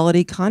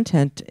quality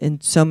content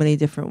in so many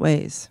different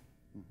ways.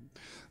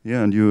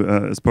 Yeah, and you,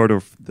 as part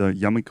of the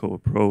Yummico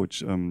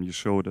approach, you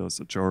showed us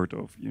a chart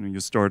of, you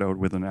start out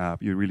with an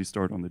app, you really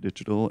start on the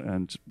digital,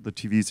 and the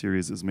TV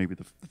series is maybe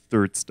the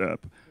third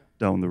step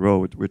down the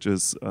road, which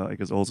is, I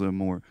guess, also a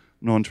more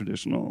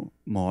non-traditional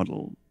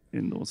model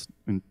in those.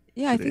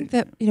 Yeah, today. I think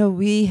that,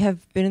 we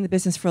have been in the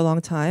business for a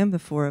long time, the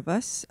four of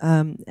us,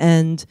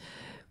 and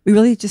we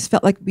really just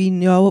felt like we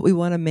know what we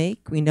want to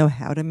make, we know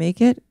how to make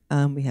it,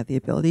 we have the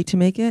ability to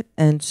make it,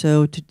 and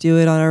so to do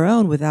it on our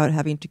own without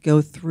having to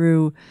go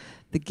through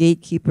the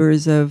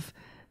gatekeepers of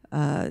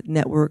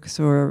networks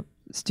or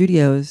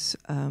studios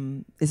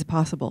is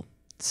possible.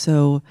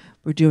 So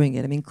we're doing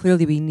it. I mean,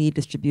 clearly we need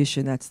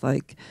distribution. That's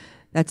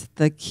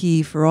the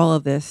key for all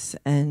of this,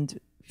 and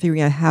figuring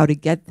out how to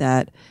get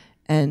that.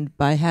 And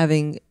by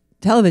having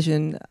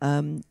television,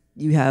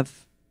 you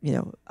have,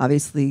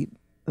 obviously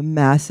a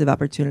massive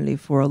opportunity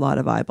for a lot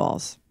of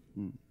eyeballs.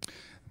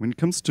 When it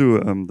comes to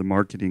the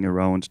marketing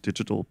around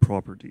digital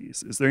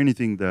properties, is there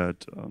anything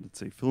that, let's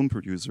say, film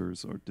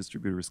producers or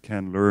distributors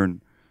can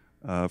learn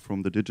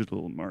from the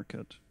digital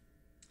market?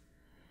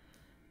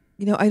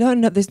 I don't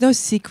know. There's no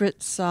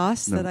secret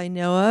sauce that I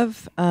know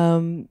of.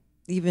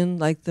 Even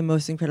like the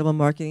most incredible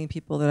marketing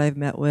people that I've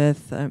met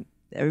with,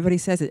 everybody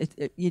says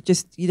it.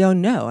 You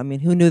don't know. I mean,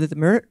 who knew that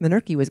the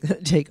monarchy was going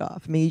to take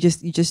off? I mean,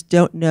 you just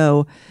don't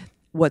know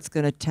what's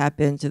going to tap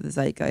into the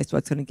zeitgeist,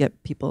 what's going to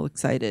get people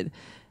excited.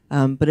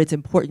 But it's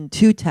important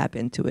to tap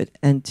into it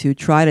and to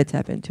try to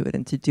tap into it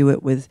and to do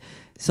it with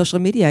social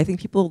media. I think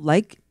people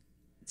like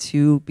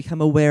to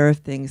become aware of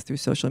things through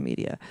social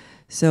media.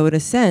 So in a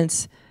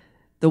sense,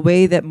 the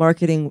way that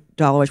marketing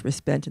dollars were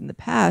spent in the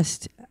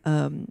past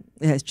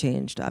it has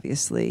changed,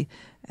 obviously.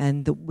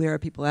 And where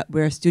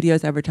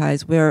studios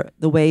advertise, where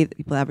the way that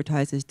people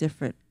advertise is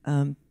different.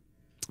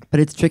 But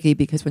it's tricky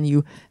because when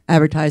you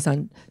advertise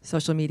on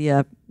social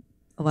media,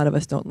 a lot of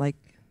us don't like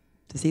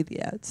to see the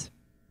ads.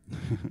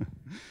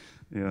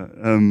 Yeah,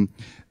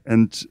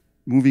 and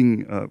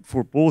moving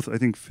for both, I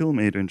think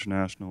FilmAid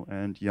International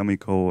and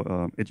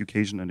Yummico,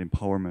 education and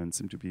empowerment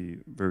seem to be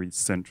very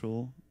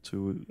central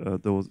to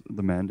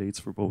the mandates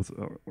for both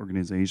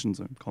organizations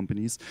and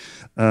companies.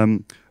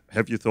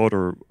 Have you thought,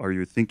 or are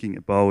you thinking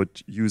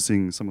about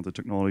using some of the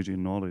technology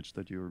and knowledge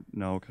that you're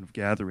now kind of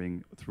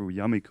gathering through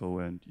Yummico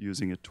and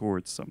using it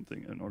towards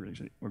something, an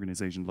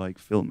organization like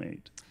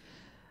FilmAid?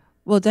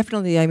 Well,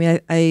 definitely. I mean,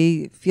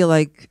 I feel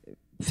like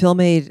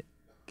FilmAid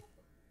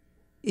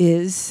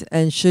is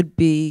and should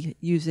be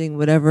using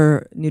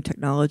whatever new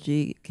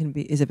technology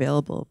is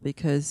available,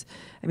 because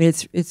I mean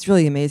it's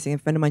really amazing. A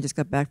friend of mine just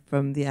got back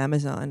from the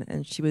Amazon,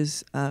 and she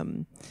was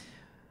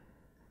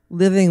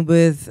living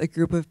with a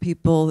group of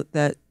people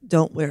that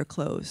don't wear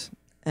clothes,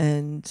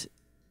 and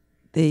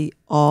they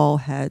all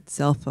had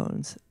cell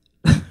phones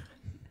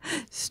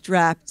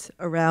strapped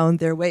around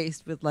their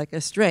waist with like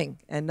a string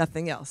and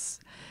nothing else.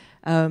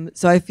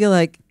 So I feel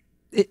like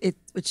it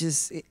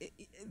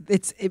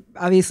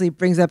obviously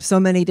brings up so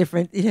many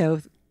different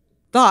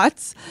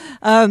thoughts,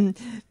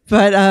 but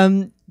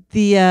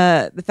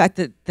the fact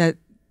that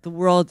the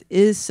world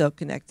is so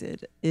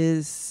connected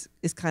is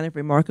kind of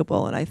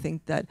remarkable. And I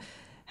think that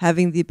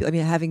having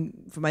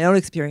from my own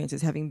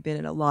experiences, having been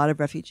in a lot of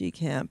refugee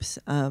camps,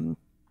 and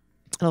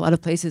a lot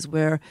of places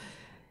where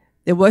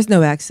there was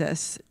no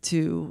access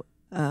to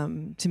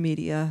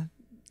media,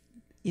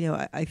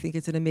 I think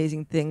it's an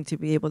amazing thing to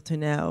be able to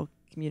now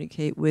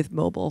communicate with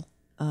mobile.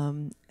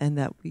 And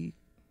that we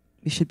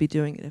should be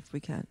doing it if we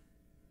can.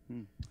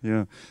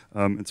 Yeah,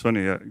 it's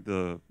funny.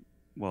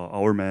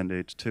 Our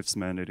mandate, TIFF's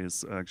mandate,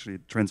 is actually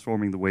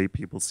transforming the way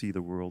people see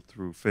the world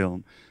through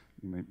film.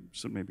 We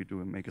should maybe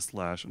make a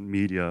slash on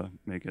media,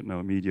 make it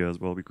now media as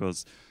well,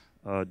 because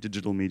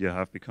digital media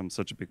have become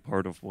such a big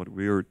part of what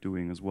we're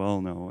doing as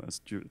well now,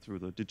 through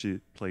the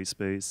DigiPlay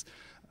space.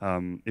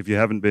 If you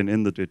haven't been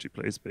in the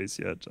DigiPlay space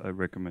yet, I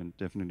recommend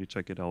definitely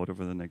check it out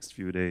over the next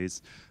few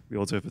days. We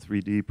also have a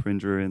 3D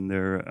printer in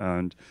there,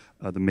 and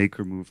the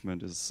maker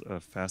movement is a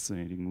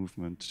fascinating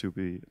movement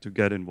to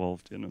get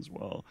involved in as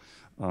well.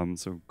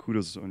 So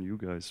kudos on you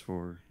guys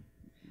for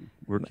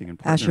working and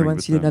partnering Asher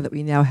wants you to know that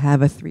we now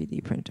have a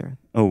 3D printer.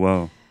 Oh,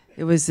 wow.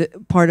 It was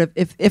part of,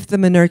 if the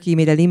monarchy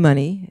made any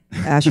money,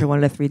 Asher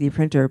wanted a 3D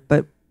printer,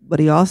 but what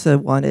he also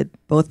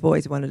both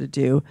boys wanted to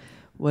do,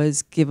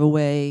 was give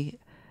away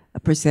a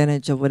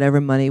percentage of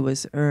whatever money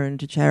was earned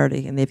to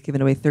charity, and they've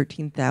given away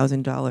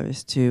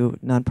 $13,000 to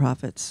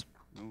nonprofits.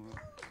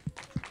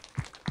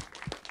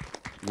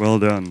 Well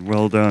done,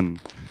 well done.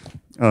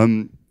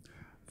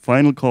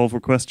 Final call for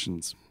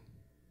questions.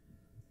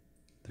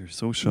 They're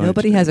so shy.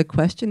 Nobody today. has a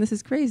question? This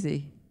is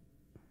crazy.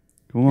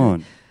 Go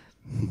on.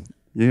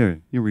 Yeah,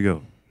 here we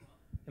go.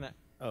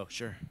 Oh,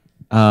 sure.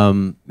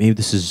 Maybe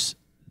this is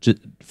just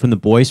from the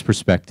boys'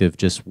 perspective,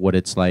 just what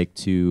it's like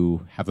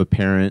to have a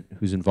parent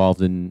who's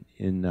involved in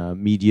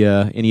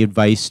media. Any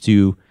advice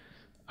to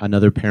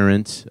another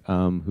parent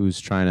who's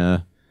trying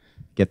to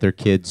get their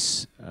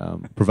kids,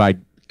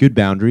 provide good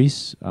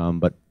boundaries,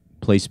 but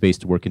play space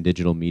to work in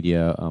digital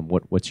media?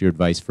 What's your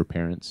advice for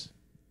parents?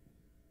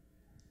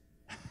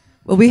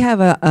 Well, we have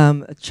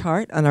a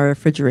chart on our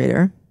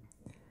refrigerator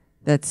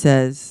that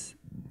says,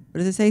 what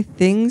does it say?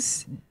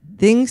 Things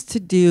to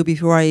do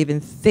before I even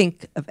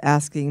think of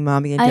asking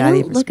mommy and daddy.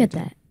 I don't look at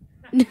that.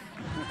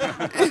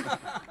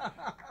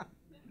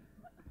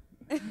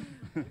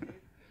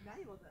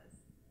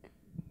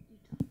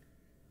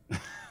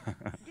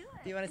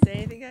 Do you want to say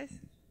anything, guys?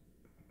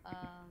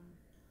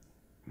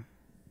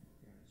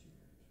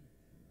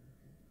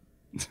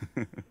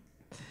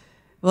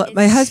 Well,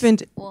 my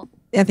husband,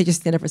 Anthony,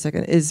 just stand up for a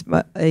second, is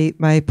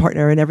my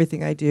partner in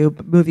everything I do,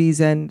 movies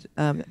and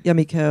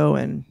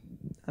Yummico and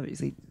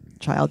obviously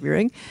child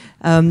rearing,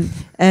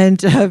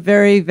 and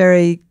very,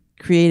 very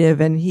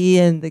creative. And he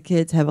and the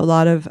kids have a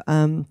lot of,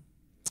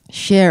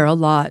 share a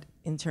lot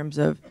in terms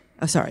of,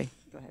 oh, sorry,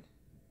 go ahead.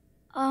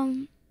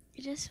 I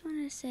just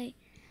want to say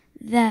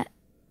that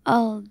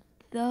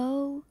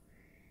although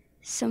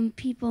some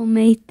people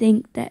may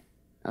think that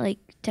like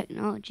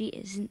technology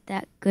isn't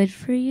that good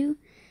for you,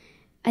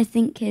 I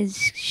think kids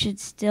should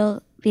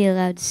still be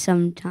allowed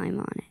some time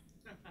on it.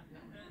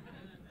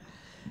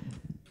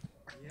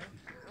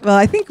 Well,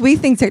 I think we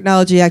think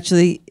technology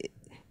actually,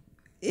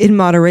 in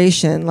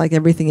moderation, like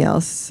everything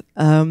else,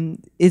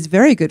 is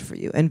very good for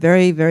you and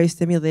very, very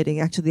stimulating.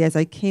 Actually, as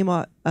I came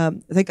out, I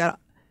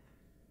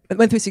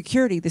went through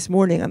security this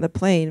morning on the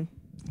plane,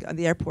 on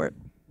the airport.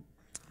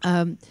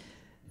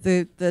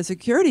 The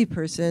security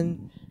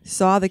person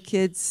saw the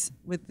kids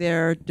with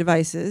their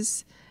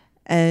devices,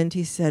 and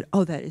he said,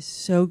 "Oh, that is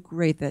so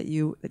great that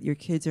your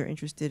kids are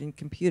interested in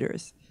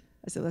computers."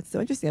 I said, "That's so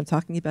interesting. I'm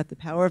talking about the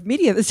power of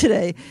media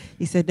today."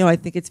 He said, "No, I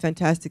think it's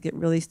fantastic. It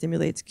really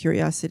stimulates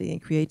curiosity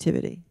and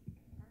creativity."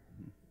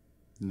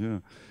 Yeah.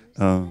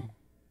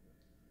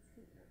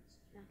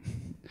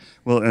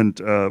 Well, and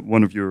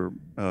one of your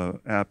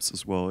apps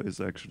as well is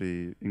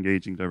actually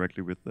engaging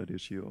directly with that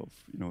issue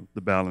of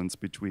the balance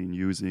between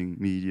using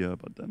media,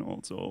 but then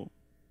also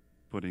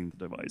putting the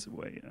device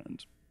away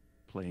and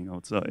playing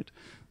outside.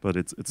 But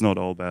it's not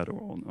all bad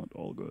or not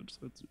all good.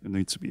 So it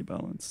needs to be a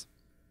balance.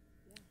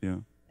 Yeah.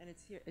 And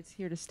it's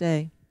here to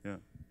stay. Yeah.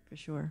 For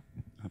sure.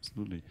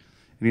 Absolutely.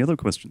 Any other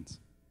questions?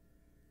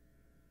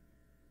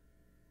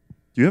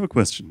 Do you have a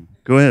question?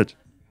 Go ahead.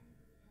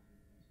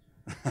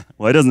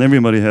 Why doesn't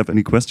everybody have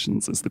any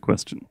questions is the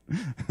question.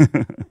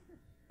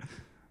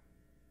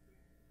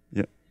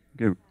 Yeah.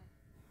 Okay.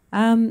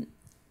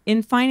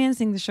 In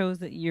financing the shows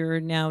that you're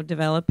now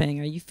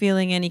developing, are you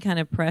feeling any kind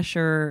of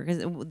pressure?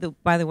 'Cause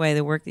by the way,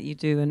 the work that you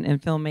do in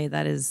FilmAid,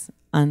 that is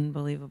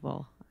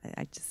unbelievable.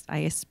 I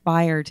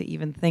aspire to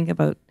even think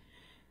about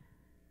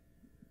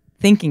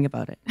thinking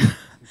about it.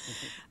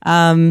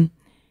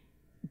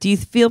 Do you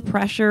feel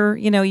pressure?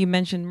 You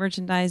mentioned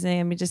merchandising.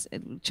 I mean, just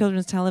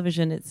children's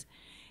television. It's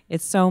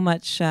so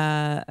much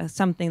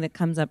something that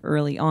comes up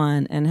early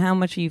on. And how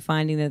much are you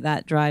finding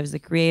that drives the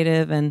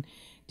creative? And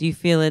do you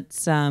feel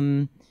it's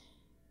given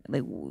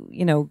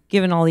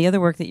all the other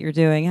work that you're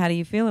doing, how do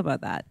you feel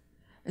about that?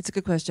 It's a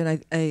good question.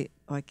 I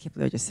can't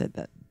believe I just said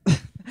that.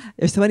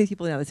 There's so many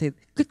people now that say,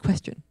 "Good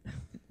question."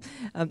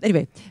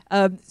 Anyway,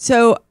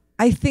 so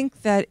I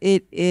think that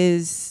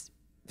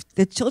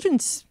the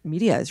children's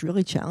media is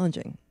really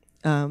challenging,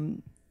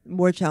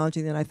 more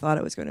challenging than I thought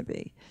it was going to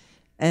be,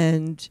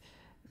 and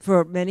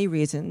for many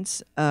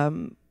reasons.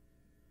 One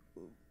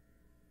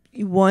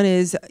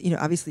is,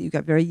 obviously you've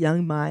got very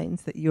young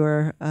minds that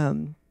you're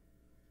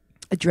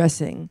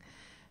addressing,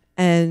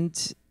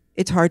 and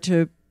it's hard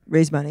to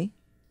raise money.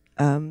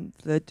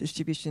 The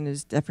distribution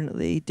is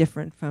definitely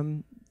different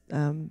from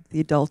the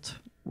adult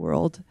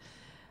world.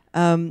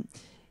 In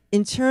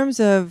terms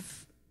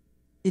of,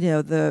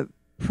 the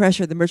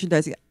pressure, the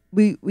merchandising,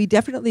 we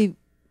definitely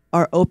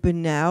are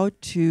open now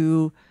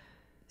to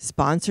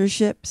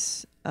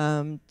sponsorships,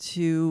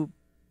 to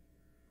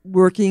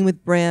working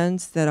with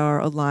brands that are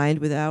aligned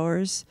with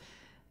ours.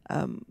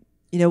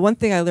 One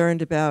thing I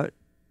learned about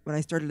when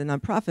I started a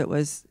nonprofit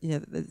was,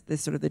 the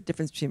sort of the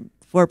difference between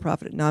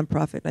for-profit and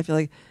nonprofit. And I feel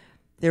like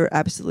there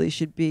absolutely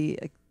should be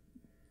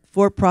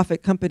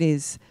for-profit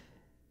companies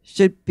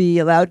should be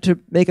allowed to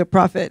make a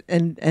profit,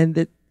 and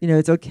that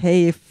it's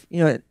okay if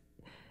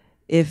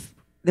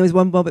there was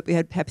one moment we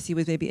had Pepsi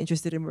was maybe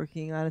interested in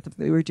working on something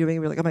that we were doing. We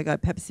were like, oh my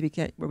God, Pepsi, we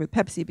can't work with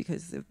Pepsi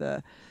because of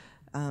the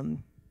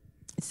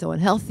it's so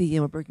unhealthy,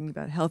 and we're working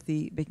about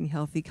making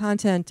healthy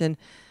content, and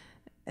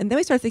then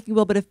we started thinking,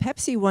 well, but if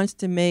Pepsi wants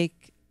to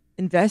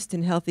invest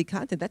in healthy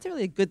content, that's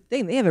really a good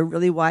thing. They have a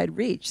really wide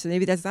reach, so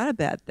maybe that's not a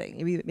bad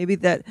thing. Maybe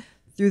that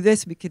through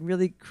this we can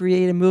really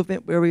create a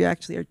movement where we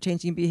actually are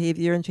changing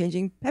behavior and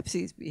changing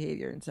Pepsi's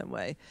behavior in some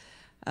way.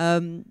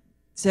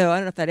 So I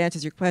don't know if that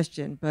answers your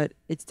question, but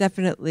it's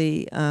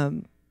definitely,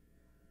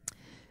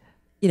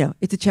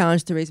 it's a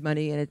challenge to raise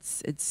money, and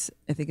it's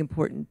I think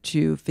important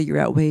to figure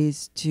out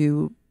ways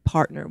to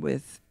partner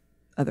with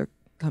other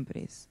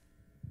companies.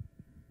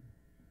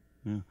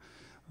 Yeah.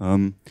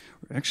 We're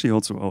actually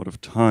also out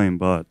of time,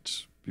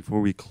 but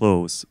before we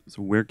close,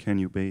 so where can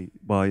you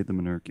buy the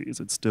Menorca? Is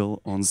it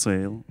still on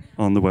sale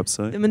on the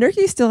website? The Menorca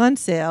is still on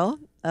sale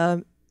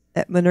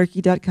at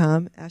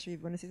menorca.com. Asher, you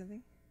want to say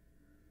something?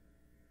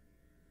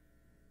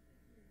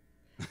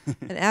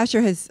 And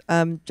Asher has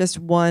just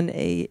won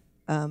a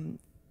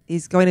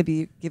He's going to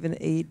be given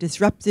a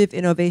Disruptive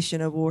Innovation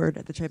Award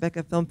at the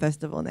Tribeca Film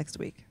Festival next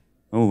week.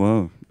 Oh,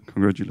 wow.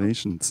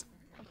 Congratulations.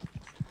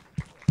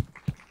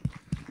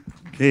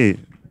 Okay.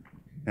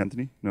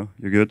 Anthony? No,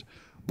 you're good?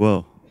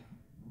 Well,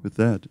 with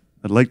that,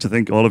 I'd like to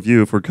thank all of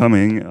you for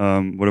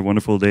coming. What a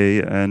wonderful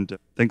day, and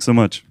thanks so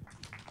much.